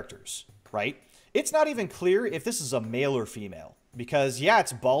characters, right? It's not even clear if this is a male or female, because, yeah,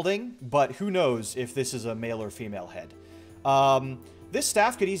 it's balding, but who knows if this is a male or female head. This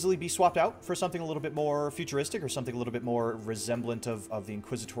staff could easily be swapped out for something a little bit more futuristic or something a little bit more resemblant of the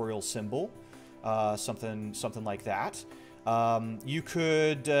inquisitorial symbol, something like that. You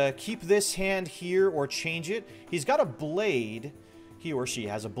could keep this hand here or change it. He's got a blade. He or she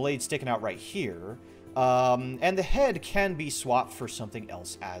has a blade sticking out right here. And the head can be swapped for something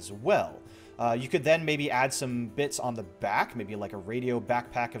else as well. You could then maybe add some bits on the back, maybe like a radio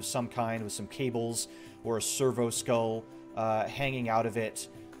backpack of some kind with some cables or a servo skull hanging out of it.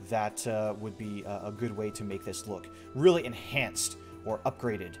 That would be a good way to make this look really enhanced or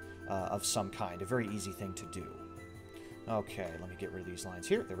upgraded of some kind. A very easy thing to do. Okay, let me get rid of these lines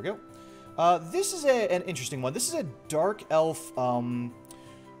here. There we go. This is an interesting one. This is a dark elf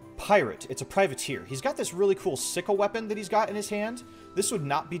pirate. It's a privateer. He's got this really cool sickle weapon that he's got in his hand. This would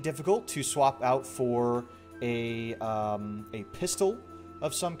not be difficult to swap out for a pistol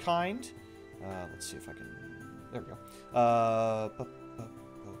of some kind. Let's see if I can... There we go.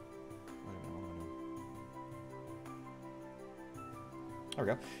 There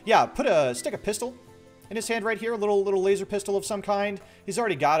we go. Yeah, stick a pistol in his hand right here, a little laser pistol of some kind. He's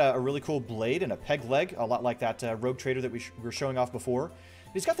already got a really cool blade and a peg leg, a lot like that rogue trader that we were showing off before.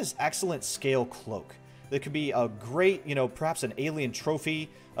 He's got this excellent scale cloak that could be a great, perhaps an alien trophy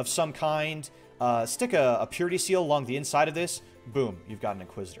of some kind. Stick a purity seal along the inside of this. Boom, you've got an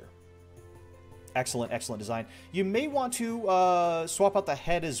Inquisitor. Excellent, excellent design. You may want to swap out the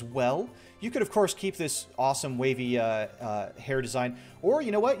head as well. You could, of course, keep this awesome wavy hair design. Or,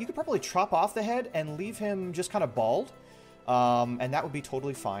 you know what? You could probably chop off the head and leave him just kind of bald. And that would be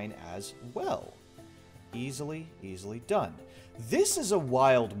totally fine as well. Easily, easily done. This is a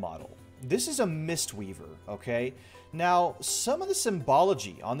wild model. This is a Mistweaver, okay? Now, some of the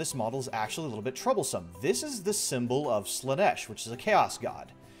symbology on this model is actually a little bit troublesome. This is the symbol of Slaanesh, which is a chaos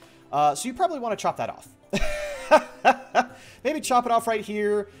god. So you probably want to chop that off. Maybe chop it off right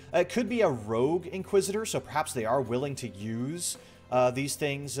here. It could be a rogue Inquisitor, so perhaps they are willing to use these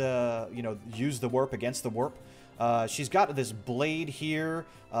things, use the warp against the warp. She's got this blade here.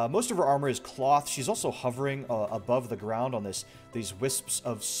 Most of her armor is cloth. She's also hovering above the ground on these wisps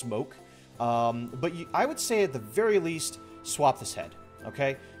of smoke. But I would say at the very least, swap this head.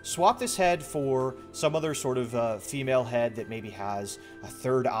 Okay? Swap this head for some other sort of female head that maybe has a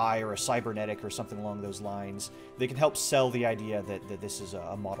third eye or a cybernetic or something along those lines. They can help sell the idea that this is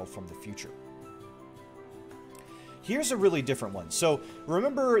a model from the future. Here's a really different one. So,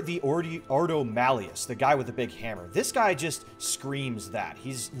 remember the Ordo Malleus, the guy with the big hammer. This guy just screams that.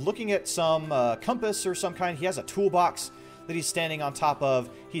 He's looking at some compass or some kind. He has a toolbox that he's standing on top of.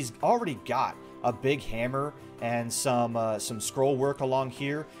 He's already got a big hammer and some scroll work along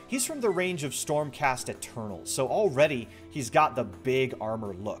here. He's from the range of Stormcast Eternal, so already he's got the big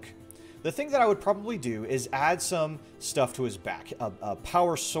armor look. The thing that I would probably do is add some stuff to his back, a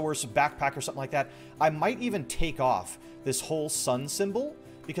power source backpack or something like that. I might even take off this whole sun symbol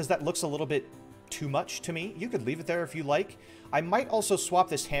because that looks a little bit too much to me. You could leave it there if you like. I might also swap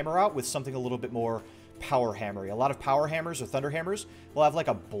this hammer out with something a little bit more power hammery. A lot of power hammers or thunder hammers will have like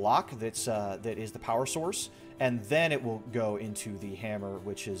a block that is the power source, and then it will go into the hammer,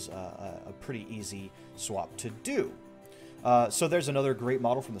 which is a pretty easy swap to do. So there's another great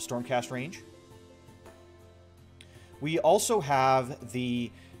model from the Stormcast range. We also have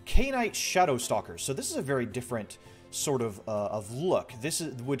the Khainite Shadowstalkers. So this is a very different sort of look. This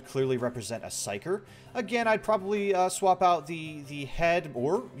would clearly represent a Psyker. Again, I'd probably swap out the head,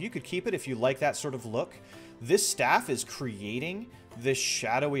 or you could keep it if you like that sort of look. This staff is creating this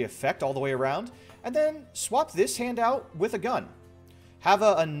shadowy effect all the way around, and then swap this hand out with a gun. Have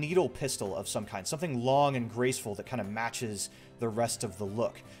a needle pistol of some kind, something long and graceful that kind of matches the rest of the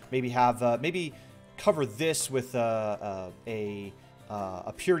look. Maybe have maybe cover this with a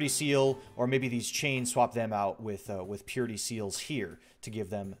purity seal, or maybe these chains, swap them out with purity seals here to give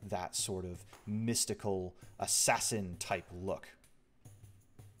them that sort of mystical assassin type look.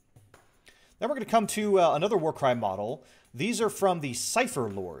 Then we're going to come to another Warcry model. These are from the Cypher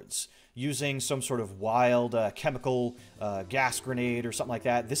Lords, using some sort of wild chemical gas grenade or something like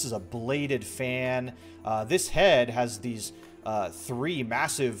that. This is a bladed fan. This head has these 3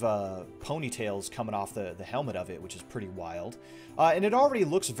 massive ponytails coming off the helmet of it, which is pretty wild. And it already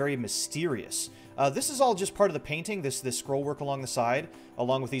looks very mysterious. This is all just part of the painting, this scroll work along the side,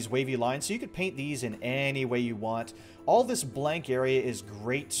 along with these wavy lines. So you could paint these in any way you want. All this blank area is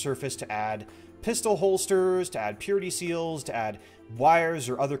great surface to add pistol holsters, to add purity seals, to add wires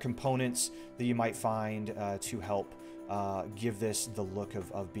or other components that you might find to help give this the look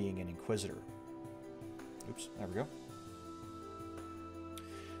of being an Inquisitor. Oops, there we go.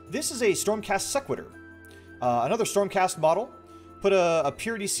 This is a Stormcast Sequitur. Another Stormcast model. Put a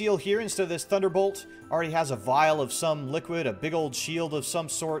purity seal here instead of this thunderbolt. Already has a vial of some liquid, a big old shield of some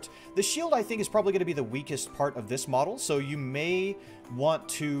sort. The shield, I think, is probably going to be the weakest part of this model, so you may want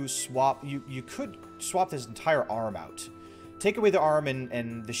to swap... You could swap this entire arm out. Take away the arm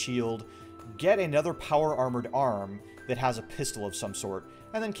and the shield. Get another power armored arm that has a pistol of some sort,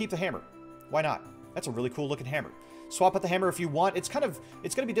 and then keep the hammer. Why not? That's a really cool looking hammer. Swap out the hammer if you want. It's going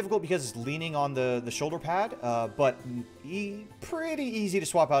to be difficult because it's leaning on the shoulder pad, but pretty easy to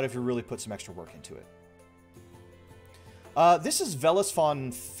swap out if you really put some extra work into it. This is Velis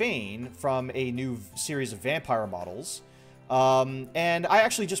von Fane from a new series of vampire models. And I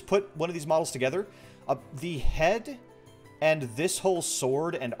actually just put one of these models together. The head and this whole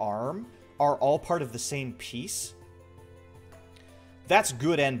sword and arm are all part of the same piece. That's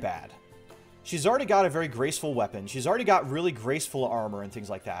good and bad. She's already got a very graceful weapon. She's already got really graceful armor and things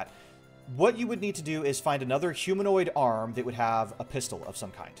like that. What you would need to do is find another humanoid arm that would have a pistol of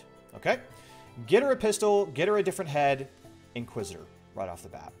some kind. Okay? Get her a pistol, get her a different head, Inquisitor, right off the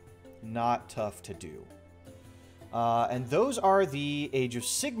bat. Not tough to do. And those are the Age of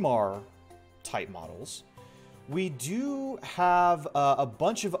Sigmar type models. We do have a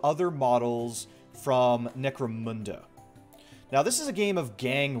bunch of other models from Necromunda. Now, this is a game of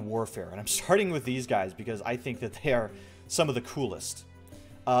gang warfare, and I'm starting with these guys because I think that they are some of the coolest.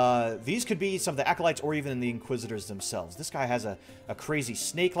 These could be some of the Acolytes or even the Inquisitors themselves. This guy has a crazy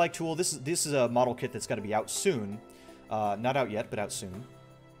snake-like tool. This is a model kit that's going to be out soon. Not out yet, but out soon.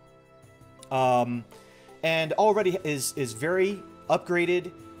 And already is very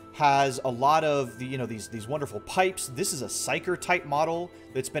upgraded, has a lot of the, these wonderful pipes. This is a Psyker type model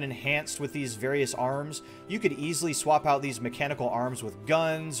that's been enhanced with these various arms. You could easily swap out these mechanical arms with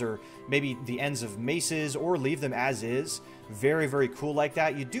guns or maybe the ends of maces or leave them as is. Very, very cool like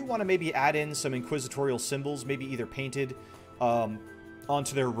that. You do want to maybe add in some inquisitorial symbols, maybe either painted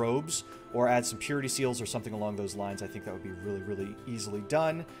onto their robes or add some purity seals or something along those lines. I think that would be really, really easily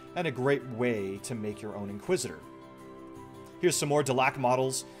done and a great way to make your own Inquisitor. Here's some more Delac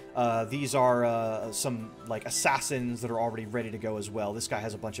models. These are some like assassins that are already ready to go as well. This guy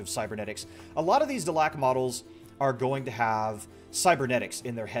has a bunch of cybernetics. A lot of these Delac models are going to have cybernetics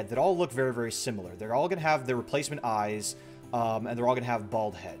in their head that all look very, very similar. They're all going to have their replacement eyes, and they're all going to have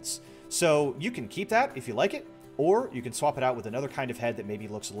bald heads. So you can keep that if you like it, or you can swap it out with another kind of head that maybe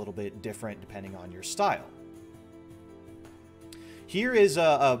looks a little bit different depending on your style. Here is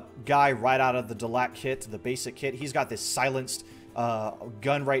a guy right out of the Delac kit, the basic kit. He's got this silenced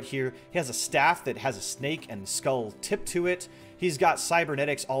gun right here. He has a staff that has a snake and skull tip to it. He's got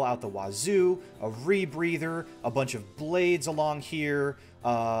cybernetics all out the wazoo, a rebreather, a bunch of blades along here,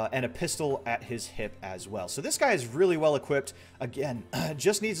 and a pistol at his hip as well. So this guy is really well equipped. Again,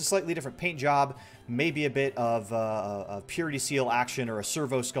 just needs a slightly different paint job, maybe a bit of a purity seal action or a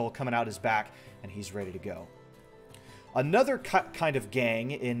servo skull coming out his back, and he's ready to go. Another kind of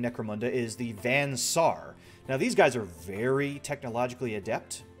gang in Necromunda is the Van Sar. Now, these guys are very technologically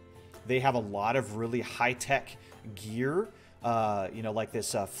adept. They have a lot of really high-tech gear, like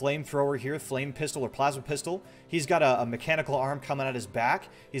this flamethrower here, flame pistol or plasma pistol. He's got a mechanical arm coming out his back.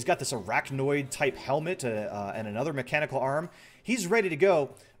 He's got this arachnoid-type helmet and another mechanical arm. He's ready to go,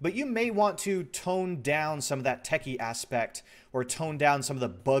 but you may want to tone down some of that techie aspect or tone down some of the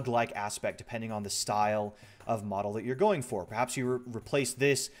bug-like aspect depending on the style of model that you're going for. Perhaps you replace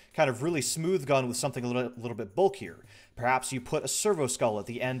this kind of really smooth gun with something a little bit bulkier. Perhaps you put a servo skull at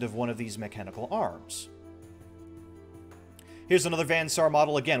the end of one of these mechanical arms. Here's another Van Sar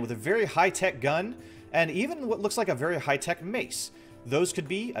model, again, with a very high-tech gun and even what looks like a very high-tech mace. Those could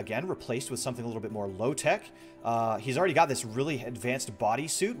be, again, replaced with something a little bit more low-tech. He's already got this really advanced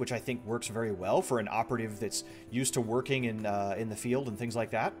bodysuit, which I think works very well for an operative that's used to working in the field and things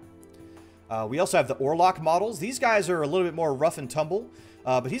like that. We also have the Orlok models. These guys are a little bit more rough and tumble,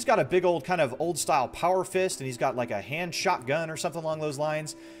 but he's got a big old kind of old-style power fist, and he's got like a hand shotgun or something along those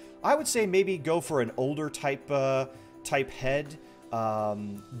lines. I would say maybe go for an older type head.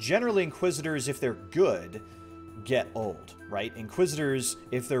 Generally, Inquisitors, if they're good, get old, right? Inquisitors,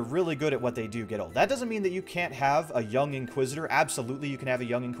 if they're really good at what they do, get old. That doesn't mean that you can't have a young Inquisitor. Absolutely, you can have a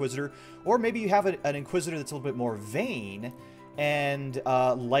young Inquisitor. Or maybe you have an Inquisitor that's a little bit more vain and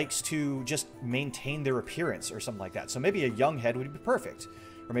likes to just maintain their appearance or something like that. So maybe a young head would be perfect.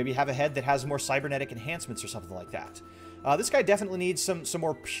 Or maybe have a head that has more cybernetic enhancements or something like that. This guy definitely needs some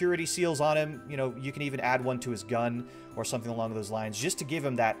more purity seals on him. You can even add one to his gun or something along those lines just to give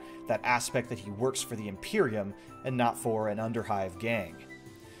him that aspect that he works for the Imperium and not for an Underhive gang.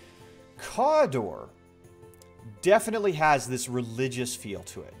 Cawdor definitely has this religious feel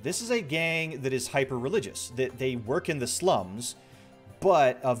to it. This is a gang that is hyper-religious. They work in the slums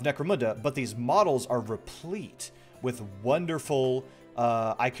of Necromunda, but these models are replete with wonderful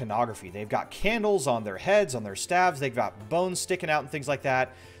iconography. They've got candles on their heads, on their staves. They've got bones sticking out and things like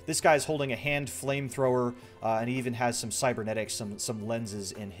that. This guy's holding a hand flamethrower, and he even has some cybernetics, some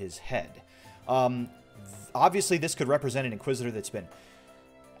lenses in his head. Obviously, this could represent an Inquisitor that's been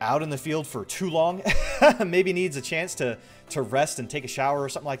out in the field for too long, maybe needs a chance to rest and take a shower or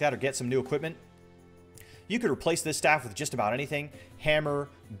something like that, or get some new equipment, you could replace this staff with just about anything. Hammer,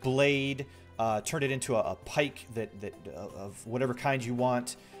 blade, turn it into a pike of whatever kind you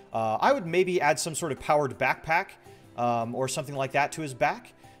want. I would maybe add some sort of powered backpack or something like that to his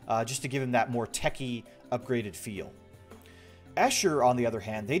back, just to give him that more techie, upgraded feel. Escher, on the other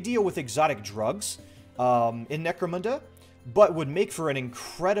hand, they deal with exotic drugs in Necromunda, but would make for an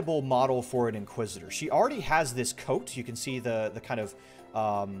incredible model for an Inquisitor. She already has this coat. You can see the kind of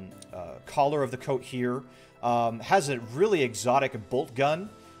collar of the coat here. Has a really exotic bolt gun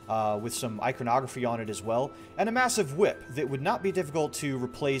with some iconography on it as well, and a massive whip that would not be difficult to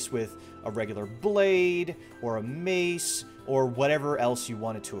replace with a regular blade or a mace or whatever else you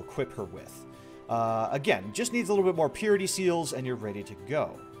wanted to equip her with. Again, just needs a little bit more purity seals and you're ready to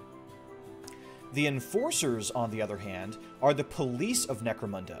go. The Enforcers, on the other hand, are the police of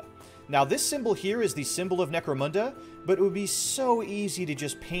Necromunda. Now, this symbol here is the symbol of Necromunda, but it would be so easy to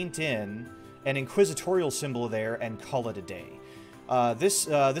just paint in an inquisitorial symbol there and call it a day.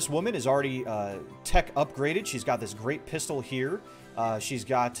 This woman is already tech upgraded. She's got this great pistol here. She's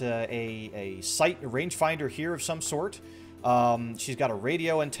got a sight rangefinder here of some sort. She's got a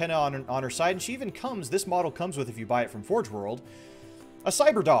radio antenna on her side, and she even comes, this model comes with, if you buy it from Forge World, a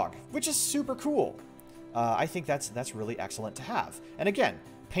cyber dog, which is super cool. I think that's really excellent to have. And again,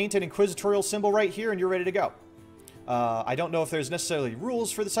 paint an inquisitorial symbol right here and you're ready to go. I don't know if there's necessarily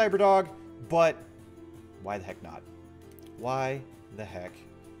rules for the cyber dog, but why the heck not? Why the heck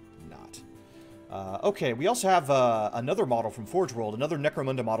not? Okay, we also have another model from Forge World, another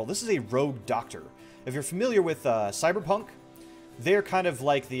Necromunda model. This is a rogue doctor. If you're familiar with Cyberpunk, they're kind of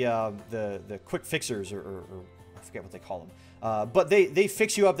like the quick fixers, or I forget what they call them. But they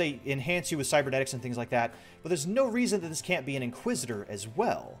fix you up, they enhance you with cybernetics and things like that. But there's no reason that this can't be an Inquisitor as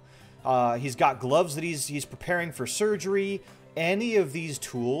well. He's got gloves that he's preparing for surgery. Any of these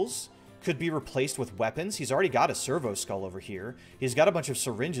tools could be replaced with weapons. He's already got a servo skull over here. He's got a bunch of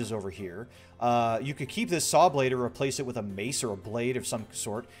syringes over here. You could keep this saw blade or replace it with a mace or a blade of some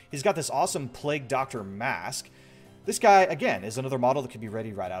sort. He's got this awesome Plague Doctor mask. This guy, again, is another model that could be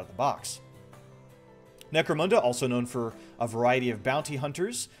ready right out of the box. Necromunda, also known for a variety of bounty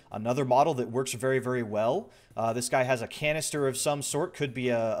hunters, another model that works very, very well. This guy has a canister of some sort, could be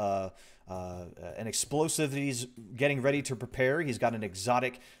an explosive that he's getting ready to prepare. He's got an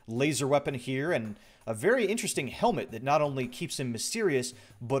exotic laser weapon here and a very interesting helmet that not only keeps him mysterious,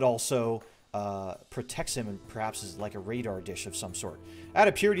 but also protects him and perhaps is like a radar dish of some sort. Add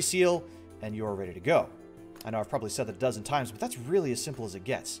a purity seal and you're ready to go. I know I've probably said that a dozen times, but that's really as simple as it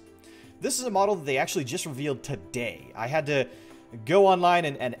gets. This is a model that they actually just revealed today. I had to go online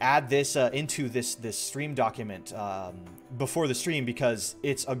and add this into this stream document before the stream because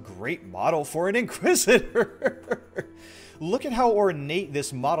it's a great model for an Inquisitor. Look at how ornate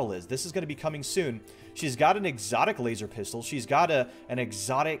this model is. This is going to be coming soon. She's got an exotic laser pistol. She's got an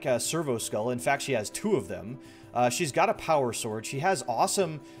exotic servo skull. In fact, she has two of them. She's got a power sword. She has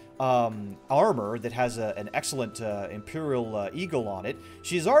awesome armor that has an excellent Imperial Eagle on it.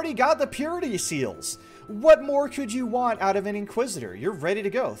 She's already got the purity seals. What more could you want out of an Inquisitor? You're ready to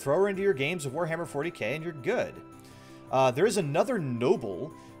go. Throw her into your games of Warhammer 40k and you're good. There is another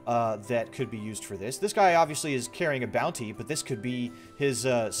noble that could be used for this. This guy obviously is carrying a bounty, but this could be his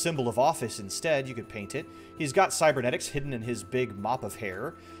symbol of office instead. You could paint it. He's got cybernetics hidden in his big mop of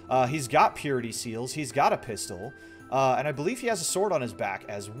hair. He's got purity seals. He's got a pistol. And I believe he has a sword on his back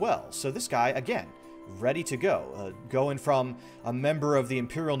as well. So this guy, again, ready to go. Going from a member of the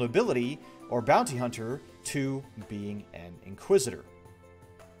Imperial Nobility or bounty hunter to being an Inquisitor.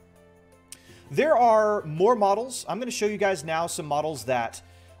 There are more models. I'm going to show you guys now some models that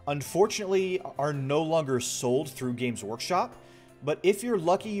unfortunately are no longer sold through Games Workshop. But if you're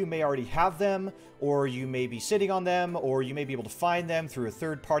lucky, you may already have them, or you may be sitting on them, or you may be able to find them through a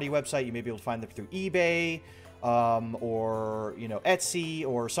third-party website. You may be able to find them through eBay, or, you know, Etsy,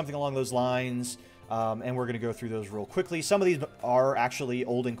 or something along those lines. And we're going to go through those real quickly. Some of these are actually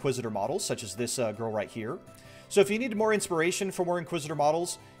old Inquisitor models, such as this girl right here. So if you need more inspiration for more Inquisitor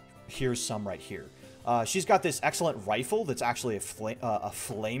models, here's some right here. She's got this excellent rifle that's actually a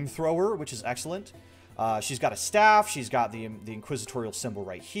flamethrower, which is excellent. She's got a staff. She's got the inquisitorial symbol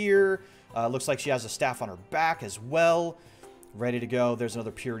right here. Looks like she has a staff on her back as well. Ready to go. There's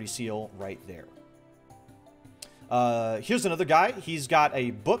another purity seal right there. Here's another guy. He's got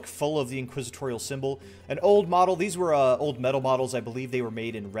a book full of the inquisitorial symbol. An old model. These were old metal models. I believe they were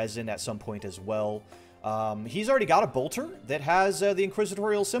made in resin at some point as well. He's already got a bolter that has the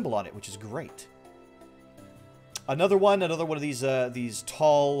inquisitorial symbol on it, which is great. Another one of these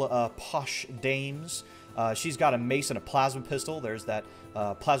tall, posh dames. She's got a mace and a plasma pistol. There's that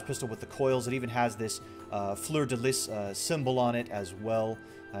plasma pistol with the coils. It even has this fleur-de-lis symbol on it as well.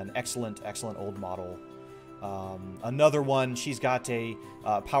 An excellent, excellent old model. Another one, she's got a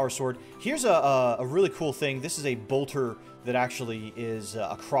power sword. Here's a really cool thing. This is a bolter that actually is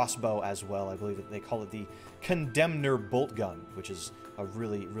a crossbow as well. I believe they call it the Condemner bolt gun, which is a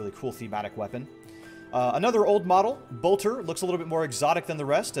really, really cool thematic weapon. Another old model, bolter, looks a little bit more exotic than the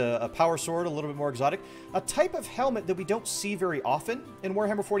rest. A power sword, a little bit more exotic. A type of helmet that we don't see very often in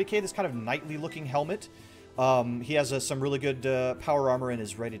Warhammer 40k, this kind of knightly looking helmet. He has some really good power armor and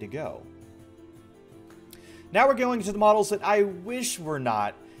is ready to go. Now we're going to the models that I wish were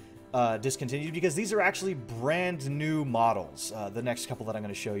not discontinued, because these are actually brand new models, the next couple that I'm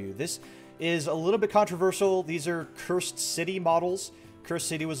going to show you. This is a little bit controversial. These are Cursed City models. Cursed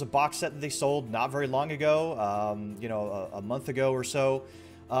City was a box set that they sold not very long ago, you know, a month ago or so.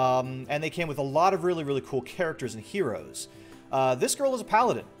 And they came with a lot of really, really cool characters and heroes. This girl is a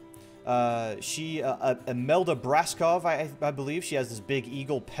paladin. Imelda Braskov, I believe. She has this big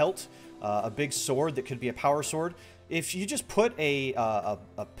eagle pelt, a big sword that could be a power sword. If you just put a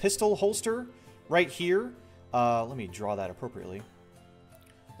pistol holster right here, let me draw that appropriately.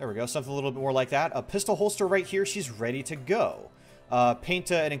 There we go, something a little bit more like that. A pistol holster right here, she's ready to go.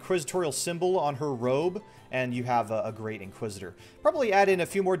 Paint an inquisitorial symbol on her robe, and you have a great Inquisitor. Probably add in a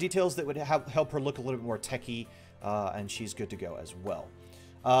few more details that would help her look a little bit more techy, and she's good to go as well.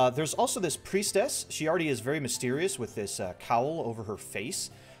 There's also this priestess. She already is very mysterious with this cowl over her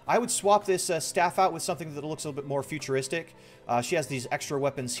face. I would swap this staff out with something that looks a little bit more futuristic. She has these extra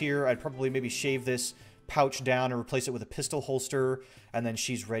weapons here. I'd probably maybe shave this pouch down and replace it with a pistol holster, and then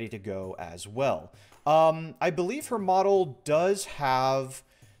she's ready to go as well. I believe her model does have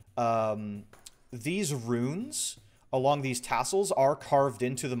these runes along these tassels are carved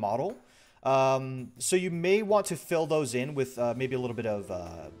into the model. So you may want to fill those in with maybe a little bit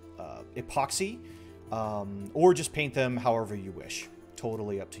of epoxy, or just paint them however you wish.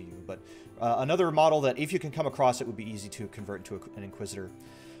 Totally up to you. But another model that, if you can come across it, would be easy to convert into an Inquisitor.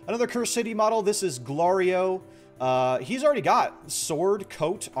 Another Cursed City model. This is Glorio. He's already got sword,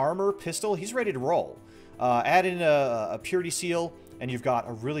 coat, armor, pistol. He's ready to roll. Add in a purity seal, and you've got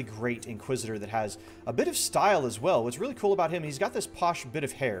a really great Inquisitor that has a bit of style as well. What's really cool about him, he's got this posh bit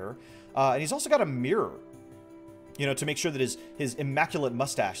of hair, and he's also got a mirror, you know, to make sure that his immaculate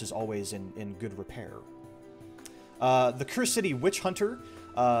mustache is always in good repair. The Cursed City Witch Hunter.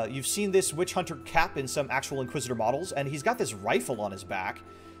 You've seen this Witch Hunter cap in some actual Inquisitor models, and he's got this rifle on his back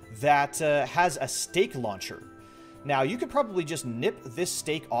that has a stake launcher. Now, you could probably just nip this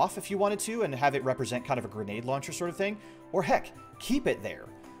stake off if you wanted to and have it represent kind of a grenade launcher sort of thing. Or heck, keep it there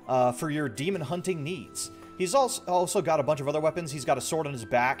for your demon hunting needs. He's also got a bunch of other weapons. He's got a sword on his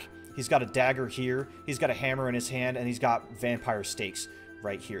back. He's got a dagger here. He's got a hammer in his hand, and he's got vampire stakes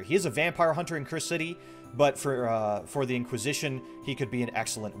right here. He is a vampire hunter in Cursed City, but for the Inquisition, he could be an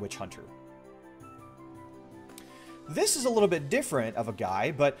excellent witch hunter. This is a little bit different of a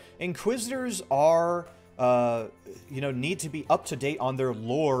guy, but Inquisitors are, you know, need to be up to date on their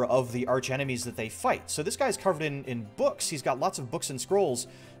lore of the archenemies that they fight. So this guy's covered in books. He's got lots of books and scrolls.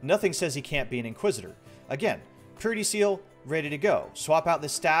 Nothing says he can't be an Inquisitor. Again, purity seal, ready to go. Swap out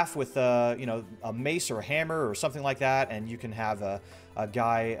this staff with, you know, a mace or a hammer or something like that, and you can have a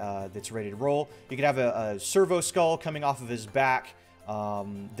guy that's ready to roll. You could have a servo skull coming off of his back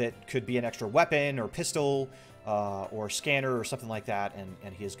that could be an extra weapon or pistol or scanner or something like that,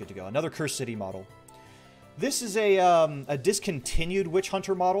 and he is good to go. Another Cursed City model. This is a discontinued Witch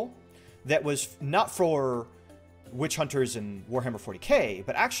Hunter model that was not for Witch Hunters in Warhammer 40k,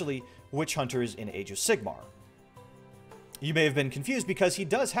 but actually Witch Hunters in Age of Sigmar. You may have been confused because he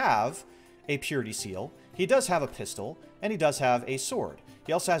does have a purity seal, he does have a pistol, and he does have a sword.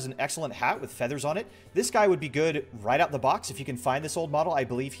 He also has an excellent hat with feathers on it. This guy would be good right out the box if you can find this old model. I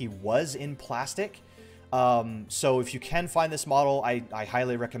believe he was in plastic. So if you can find this model, I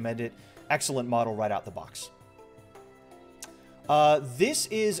highly recommend it. Excellent model right out the box. This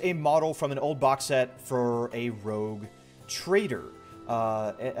is a model from an old box set for a rogue trader.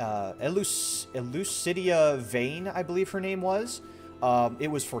 Elucidia Vane, I believe her name was. It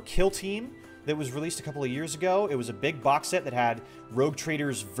was for Kill Team that was released a couple of years ago. It was a big box set that had rogue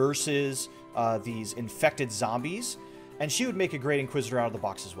traders versus these infected zombies. And she would make a great Inquisitor out of the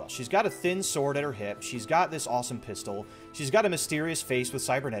box as well. She's got a thin sword at her hip. She's got this awesome pistol. She's got a mysterious face with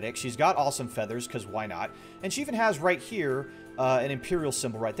cybernetics. She's got awesome feathers, because why not? And she even has right here an Imperial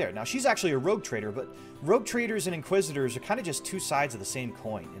symbol right there. Now, she's actually a rogue trader, but rogue traders and Inquisitors are kind of just two sides of the same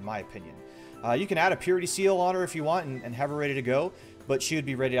coin, in my opinion. You can add a purity seal on her if you want and have her ready to go, but she would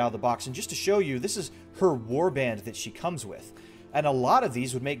be ready out of the box. And just to show you, this is her warband that she comes with. And a lot of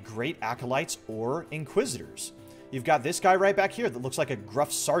these would make great acolytes or inquisitors. You've got this guy right back here that looks like a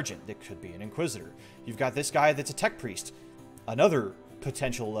gruff sergeant that could be an inquisitor. You've got this guy that's a tech priest, another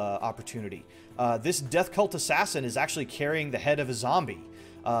potential opportunity. This death cult assassin is actually carrying the head of a zombie,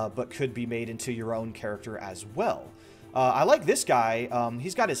 but could be made into your own character as well. I like this guy.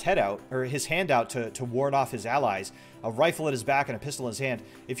 He's got his head out, or his hand out to ward off his allies, a rifle at his back and a pistol in his hand.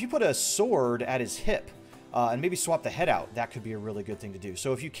 If you put a sword at his hip and maybe swap the head out, that could be a really good thing to do.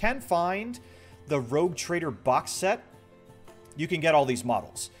 So if you can find the Rogue Trader box set, you can get all these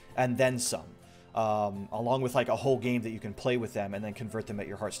models and then some, along with like a whole game that you can play with them and then convert them at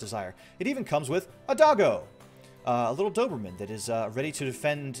your heart's desire. It even comes with a doggo, a little Doberman that is ready to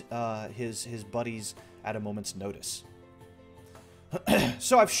defend his buddies at a moment's notice.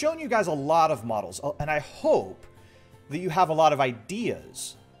 So I've shown you guys a lot of models, and I hope that you have a lot of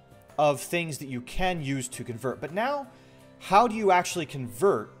ideas of things that you can use to convert. But now, how do you actually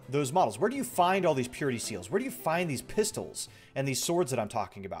convert those models? Where do you find all these purity seals? Where do you find these pistols and these swords that I'm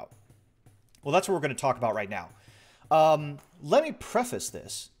talking about? Well, that's what we're going to talk about right now. Let me preface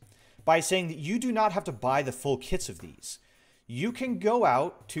this by saying that you do not have to buy the full kits of these. You can go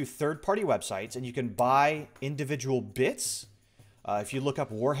out to third-party websites and you can buy individual bits. If you look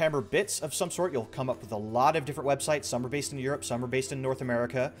up Warhammer bits of some sort, you'll come up with a lot of different websites. Some are based in Europe, some are based in North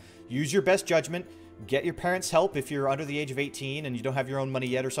America. Use your best judgment. Get your parents' help if you're under the age of 18 and you don't have your own money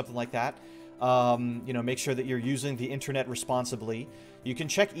yet or something like that. You know, make sure that you're using the internet responsibly. You can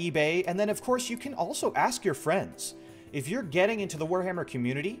check eBay, and then, of course, you can also ask your friends. If you're getting into the Warhammer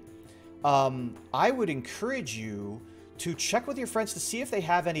community, I would encourage you to check with your friends to see if they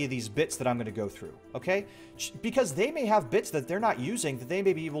have any of these bits that I'm going to go through, okay? Because they may have bits that they're not using that they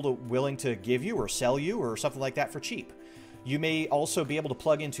may be willing to give you or sell you or something like that for cheap. You may also be able to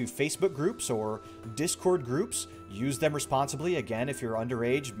plug into Facebook groups or Discord groups. Use them responsibly. Again, if you're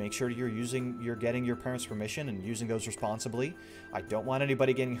underage, make sure you're getting your parents' permission and using those responsibly. I don't want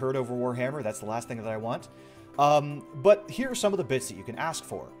anybody getting hurt over Warhammer. That's the last thing that I want. But here are some of the bits that you can ask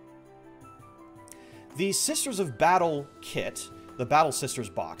for. The Sisters of Battle kit, the Battle Sisters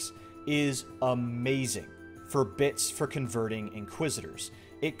box, is amazing for bits for converting Inquisitors.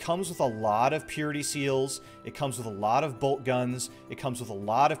 It comes with a lot of purity seals, it comes with a lot of bolt guns, it comes with a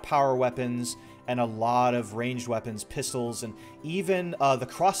lot of power weapons, and a lot of ranged weapons, pistols, and even the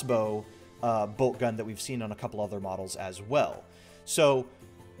crossbow bolt gun that we've seen on a couple other models as well. So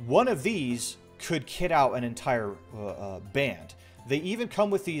one of these could kit out an entire band. They even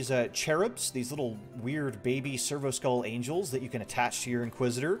come with these cherubs, these little weird baby servo skull angels that you can attach to your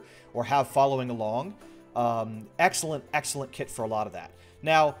Inquisitor or have following along. Excellent, excellent kit for a lot of that.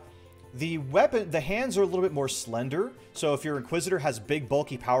 Now, the hands are a little bit more slender, so if your Inquisitor has big,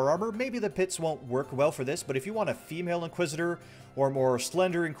 bulky power armor, maybe the pits won't work well for this, but if you want a female Inquisitor or a more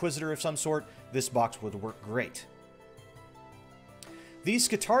slender Inquisitor of some sort, this box would work great. These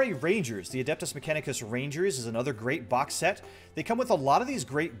Skitarii Rangers, the Adeptus Mechanicus Rangers, is another great box set. They come with a lot of these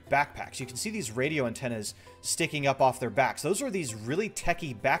great backpacks. You can see these radio antennas sticking up off their backs. Those are these really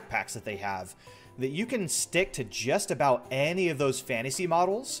techy backpacks that they have that you can stick to just about any of those fantasy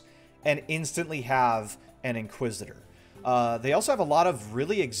models and instantly have an Inquisitor. They also have a lot of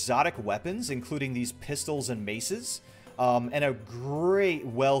really exotic weapons, including these pistols and maces, and a great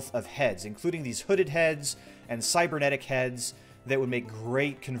wealth of heads, including these hooded heads and cybernetic heads that would make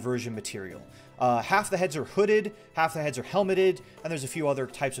great conversion material. Half the heads are hooded, half the heads are helmeted, and there's a few other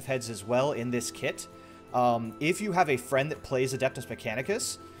types of heads as well in this kit. If you have a friend that plays Adeptus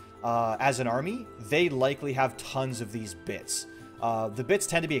Mechanicus as an army, they likely have tons of these bits. The bits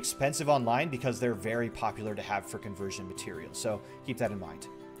tend to be expensive online because they're very popular to have for conversion material, so keep that in mind.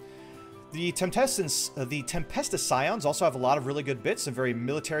 The Tempestus Scions also have a lot of really good bits and very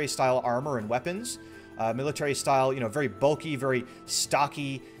military-style armor and weapons. Military style, you know, very bulky, very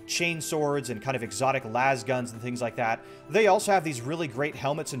stocky chain swords and kind of exotic las guns and things like that. They also have these really great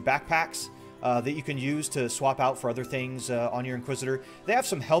helmets and backpacks that you can use to swap out for other things on your Inquisitor. They have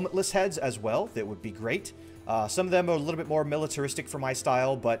some helmetless heads as well that would be great. Some of them are a little bit more militaristic for my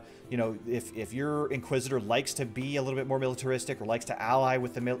style, but, you know, if your Inquisitor likes to be a little bit more militaristic or likes to ally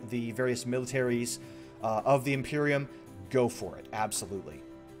with the various militaries of the Imperium, go for it. Absolutely.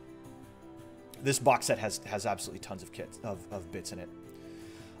 This box set has absolutely tons of kits of bits in it.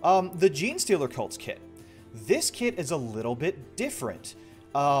 The Genestealer Cults kit. This kit is a little bit different.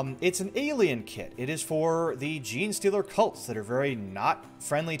 It's an alien kit. It is for the Genestealer cults that are very not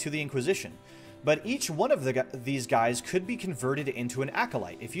friendly to the Inquisition. But each one of these guys could be converted into an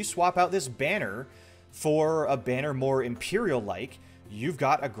acolyte. If you swap out this banner for a banner more Imperial-like, you've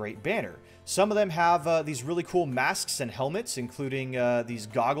got a great banner. Some of them have these really cool masks and helmets, including these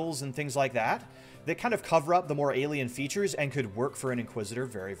goggles and things like that, that kind of cover up the more alien features and could work for an Inquisitor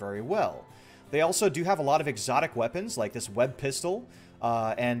very, very well. They also do have a lot of exotic weapons, like this web pistol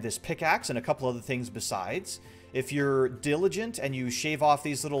and this pickaxe and a couple other things besides. If you're diligent and you shave off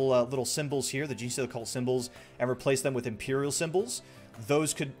these little symbols here, the Genius of the Occult symbols, and replace them with Imperial symbols,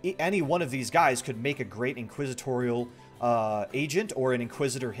 any one of these guys could make a great Inquisitorial agent or an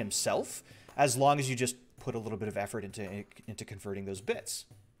Inquisitor himself, as long as you just put a little bit of effort into converting those bits.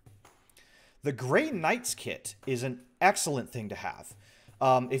 The Grey Knights kit is an excellent thing to have.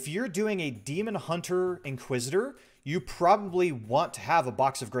 If you're doing a Demon Hunter Inquisitor, you probably want to have a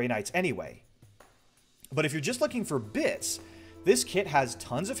box of Grey Knights anyway. But if you're just looking for bits, this kit has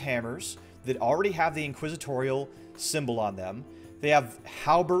tons of hammers that already have the Inquisitorial symbol on them. They have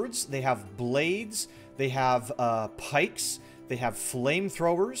halberds, they have blades, they have pikes, they have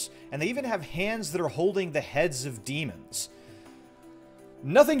flamethrowers, and they even have hands that are holding the heads of demons.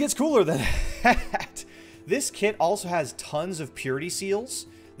 Nothing gets cooler than that. This kit also has tons of purity seals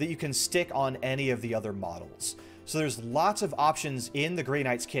that you can stick on any of the other models. So there's lots of options in the Grey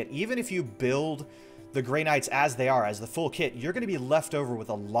Knights kit. Even if you build the Grey Knights as they are, as the full kit, you're going to be left over with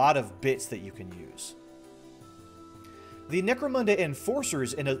a lot of bits that you can use. The Necromunda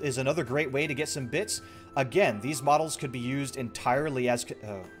Enforcers is another great way to get some bits. Again, these models could be used entirely as...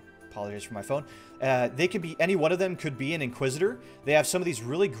 apologies for my phone. They could be... Any one of them could be an Inquisitor. They have some of these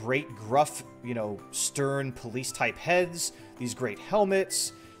really great, gruff, stern police-type heads. These great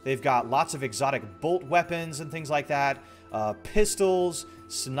helmets. They've got lots of exotic bolt weapons and things like that. Pistols,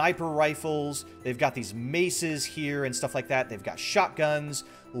 sniper rifles. They've got these maces here and stuff like that. They've got shotguns.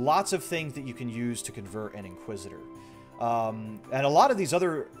 Lots of things that you can use to convert an Inquisitor. And a lot of these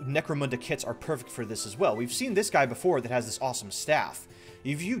other Necromunda kits are perfect for this as well. We've seen this guy before that has this awesome staff.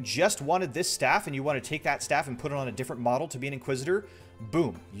 If you just wanted this staff and you want to take that staff and put it on a different model to be an Inquisitor,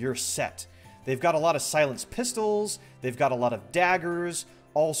 boom, you're set. They've got a lot of silenced pistols. They've got a lot of daggers.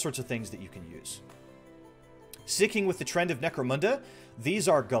 All sorts of things that you can use. Sticking with the trend of Necromunda, these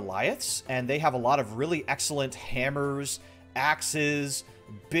are Goliaths, and they have a lot of really excellent hammers, axes,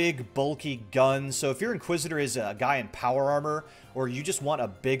 big bulky guns. So if your Inquisitor is a guy in power armor, or you just want a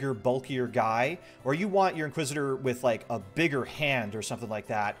bigger, bulkier guy, or you want your Inquisitor with like a bigger hand or something like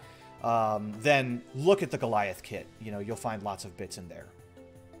that, then look at the Goliath kit. You'll find lots of bits in there.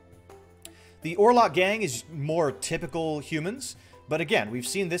 The Orlok gang is more typical humans, but again, we've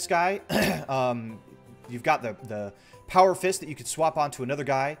seen this guy. You've got the power fist that you could swap onto another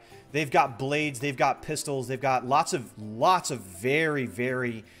guy. They've got blades, they've got pistols, they've got lots of very,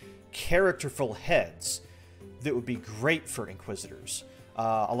 very characterful heads that would be great for Inquisitors.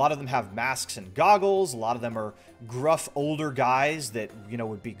 A lot of them have masks and goggles. A lot of them are gruff older guys that,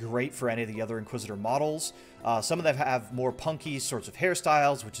 would be great for any of the other Inquisitor models. Some of them have more punky sorts of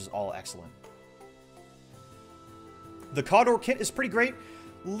hairstyles, which is all excellent. The Cawdor kit is pretty great.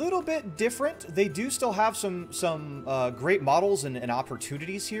 Little bit different. They do still have some great models and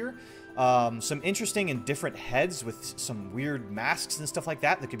opportunities here. Some interesting and different heads with some weird masks and stuff like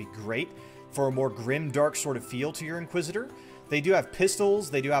that could be great for a more grim, dark sort of feel to your Inquisitor. They do have pistols.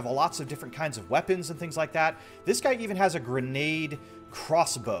 They do have lots of different kinds of weapons and things like that. This guy even has a grenade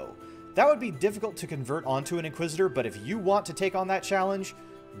crossbow. That would be difficult to convert onto an Inquisitor, but if you want to take on that challenge,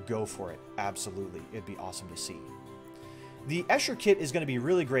 go for it. Absolutely. It'd be awesome to see. The Escher kit is going to be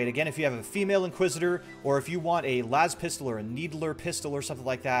really great, again, if you have a female Inquisitor, or if you want a las pistol or a needler pistol or something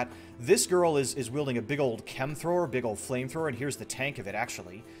like that. This girl is wielding a big old chem thrower, big old flamethrower, and here's the tank of it,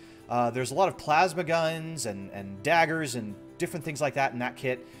 actually. There's a lot of plasma guns and daggers and different things like that in that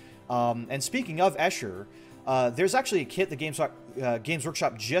kit. And speaking of Escher, there's actually a kit that Games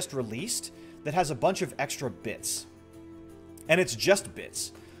Workshop just released that has a bunch of extra bits. And it's just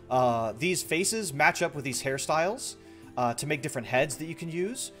bits. These faces match up with these hairstyles. To make different heads that you can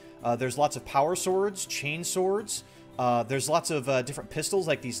use. There's lots of power swords, chain swords. There's lots of different pistols,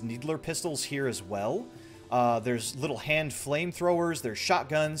 like these needler pistols here as well. There's little hand flamethrowers. There's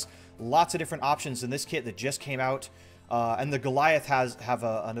shotguns. Lots of different options in this kit that just came out. And the Goliath have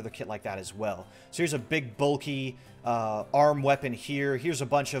another kit like that as well. So here's a big, bulky arm weapon here. Here's a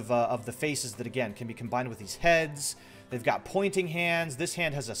bunch of the faces that, again, can be combined with these heads. They've got pointing hands. This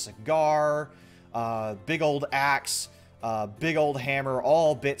hand has a cigar, big old axe. Big old hammer,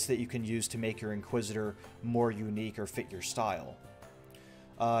 all bits that you can use to make your Inquisitor more unique or fit your style.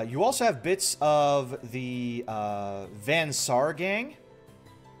 You also have bits of the Van Saar gang.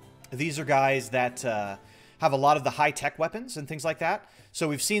 These are guys that have a lot of the high-tech weapons and things like that. So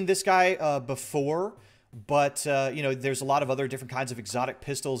we've seen this guy before, but, you know, there's a lot of other different kinds of exotic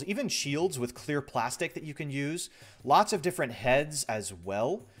pistols, even shields with clear plastic that you can use. Lots of different heads as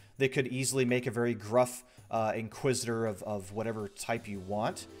well that could easily make a very gruff Inquisitor of whatever type you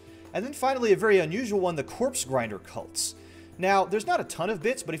want. And then finally, a very unusual one, the Corpse Grinder Cults. Now, there's not a ton of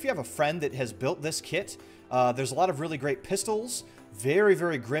bits, but if you have a friend that has built this kit, there's a lot of really great pistols, very,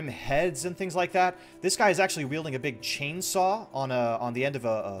 very grim heads and things like that. This guy is actually wielding a big chainsaw on the end of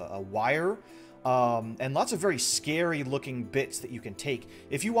a wire, and lots of very scary looking bits that you can take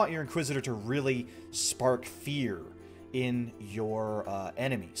if you want your Inquisitor to really spark fear in your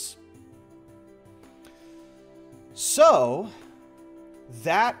enemies. So,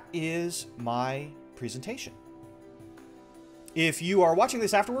 that is my presentation. If you are watching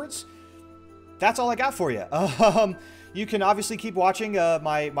this afterwards, that's all I got for you. You can obviously keep watching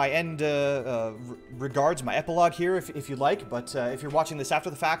my end regards, my epilogue here if you like, but if you're watching this after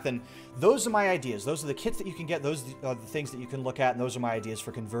the fact, then those are my ideas. Those are the kits that you can get, those are the things that you can look at, and those are my ideas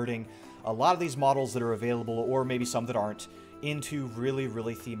for converting a lot of these models that are available, or maybe some that aren't, into really,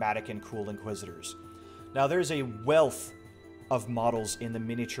 really thematic and cool Inquisitors. Now, there's a wealth of models in the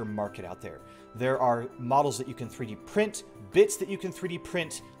miniature market out there. There are models that you can 3D print, bits that you can 3D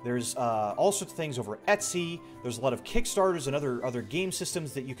print. There's all sorts of things over Etsy. There's a lot of Kickstarters and other game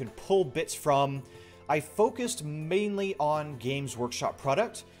systems that you can pull bits from. I focused mainly on Games Workshop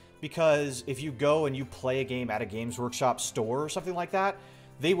product because if you go and you play a game at a Games Workshop store or something like that,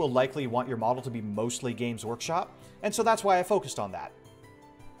 they will likely want your model to be mostly Games Workshop. And so that's why I focused on that.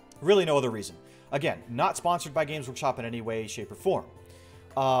 Really no other reason. Again, not sponsored by Games Workshop in any way, shape, or form.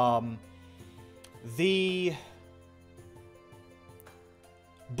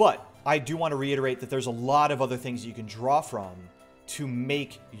 But I do want to reiterate that there's a lot of other things you can draw from to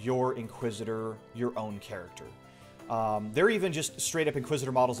make your Inquisitor your own character. There are even just straight-up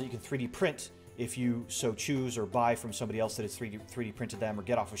Inquisitor models that you can 3D print if you so choose, or buy from somebody else that has 3D printed them, or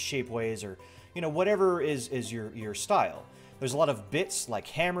get off of Shapeways, or, you know, whatever is your style. There's a lot of bits like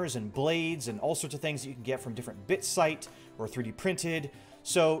hammers and blades and all sorts of things that you can get from different bit site or 3D printed.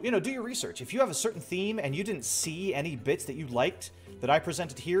 So, you know, do your research. If you have a certain theme and you didn't see any bits that you liked that I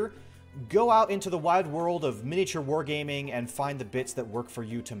presented here, go out into the wide world of miniature wargaming and find the bits that work for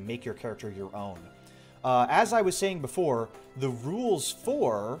you to make your character your own. As I was saying before, the rules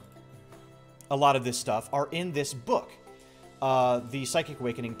for a lot of this stuff are in this book, The Psychic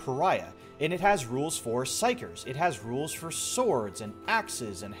Awakening Pariah. And it has rules for psychers. It has rules for swords and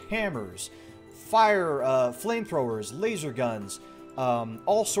axes and hammers, fire, flamethrowers, laser guns,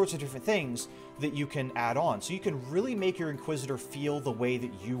 all sorts of different things that you can add on. So you can really make your Inquisitor feel the way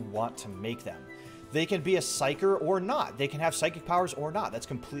that you want to make them. They can be a psyker or not. They can have psychic powers or not. That's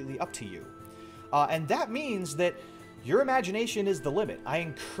completely up to you. And that means that your imagination is the limit. I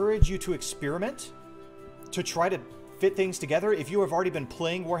encourage you to experiment, to try to fit things together. If you have already been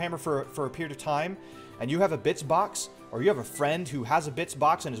playing Warhammer for a period of time, and you have a bits box, or you have a friend who has a bits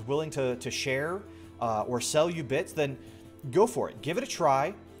box and is willing to share or sell you bits, then go for it. Give it a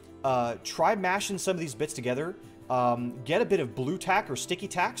try. Try mashing some of these bits together. Get a bit of blue tack or sticky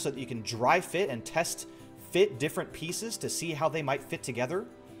tack so that you can dry fit and test fit different pieces to see how they might fit together.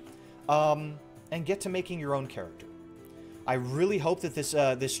 And get to making your own character. I really hope that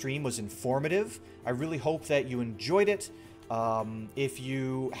this stream was informative. I really hope that you enjoyed it. If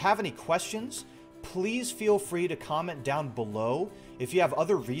you have any questions, please feel free to comment down below. If you have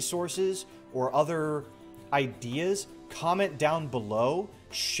other resources or other ideas, comment down below.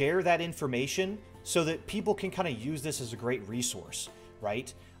 Share that information so that people can kind of use this as a great resource,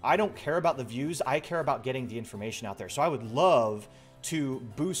 right? I don't care about the views. I care about getting the information out there. So I would love to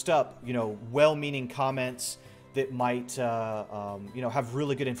boost up, you know, well-meaning comments that might, you know, have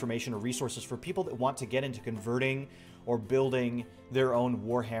really good information or resources for people that want to get into converting or building their own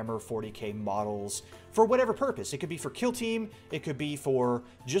Warhammer 40K models for whatever purpose. It could be for Kill Team. It could be for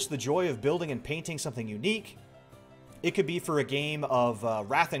just the joy of building and painting something unique. It could be for a game of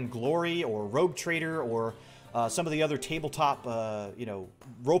Wrath and Glory or Rogue Trader or some of the other tabletop, you know,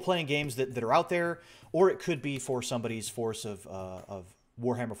 role-playing games that are out there. Or it could be for somebody's force of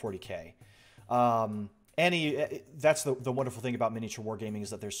Warhammer 40K. That's the wonderful thing about miniature wargaming,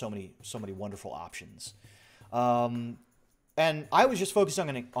 is that there's so many wonderful options. And I was just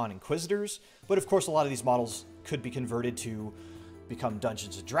focusing on Inquisitors, but of course a lot of these models could be converted to become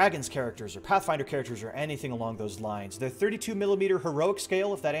Dungeons and Dragons characters or Pathfinder characters or anything along those lines. They're 32mm heroic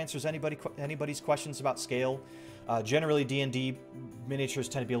scale, if that answers anybody's questions about scale. Generally D&D miniatures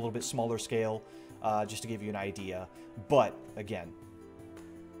tend to be a little bit smaller scale, just to give you an idea. But again,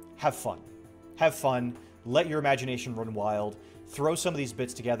 have fun. Have fun. Let your imagination run wild. Throw some of these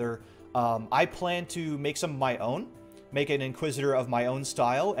bits together. I plan to make some of my own. Make an Inquisitor of my own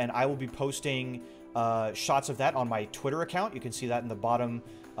style, and I will be posting shots of that on my Twitter account. You can see that in the bottom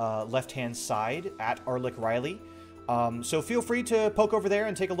left-hand side, at Arlick Riley. So feel free to poke over there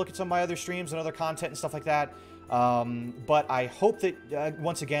and take a look at some of my other streams and other content and stuff like that. But I hope that,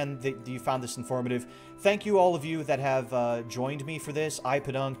 once again, that you found this informative. Thank you, all of you that have joined me for this.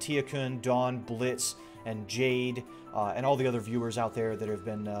 Ipedunk, Tiakun, Dawn, Blitz, and Jade, and all the other viewers out there that have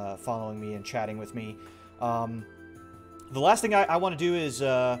been following me and chatting with me. The last thing I want to do is,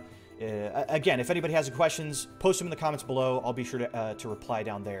 again, if anybody has any questions, post them in the comments below. I'll be sure to reply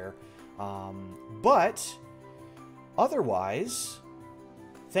down there. But otherwise,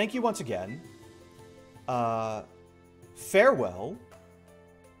 thank you once again. Farewell,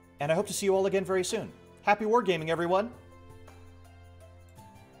 and I hope to see you all again very soon. Happy wargaming, everyone!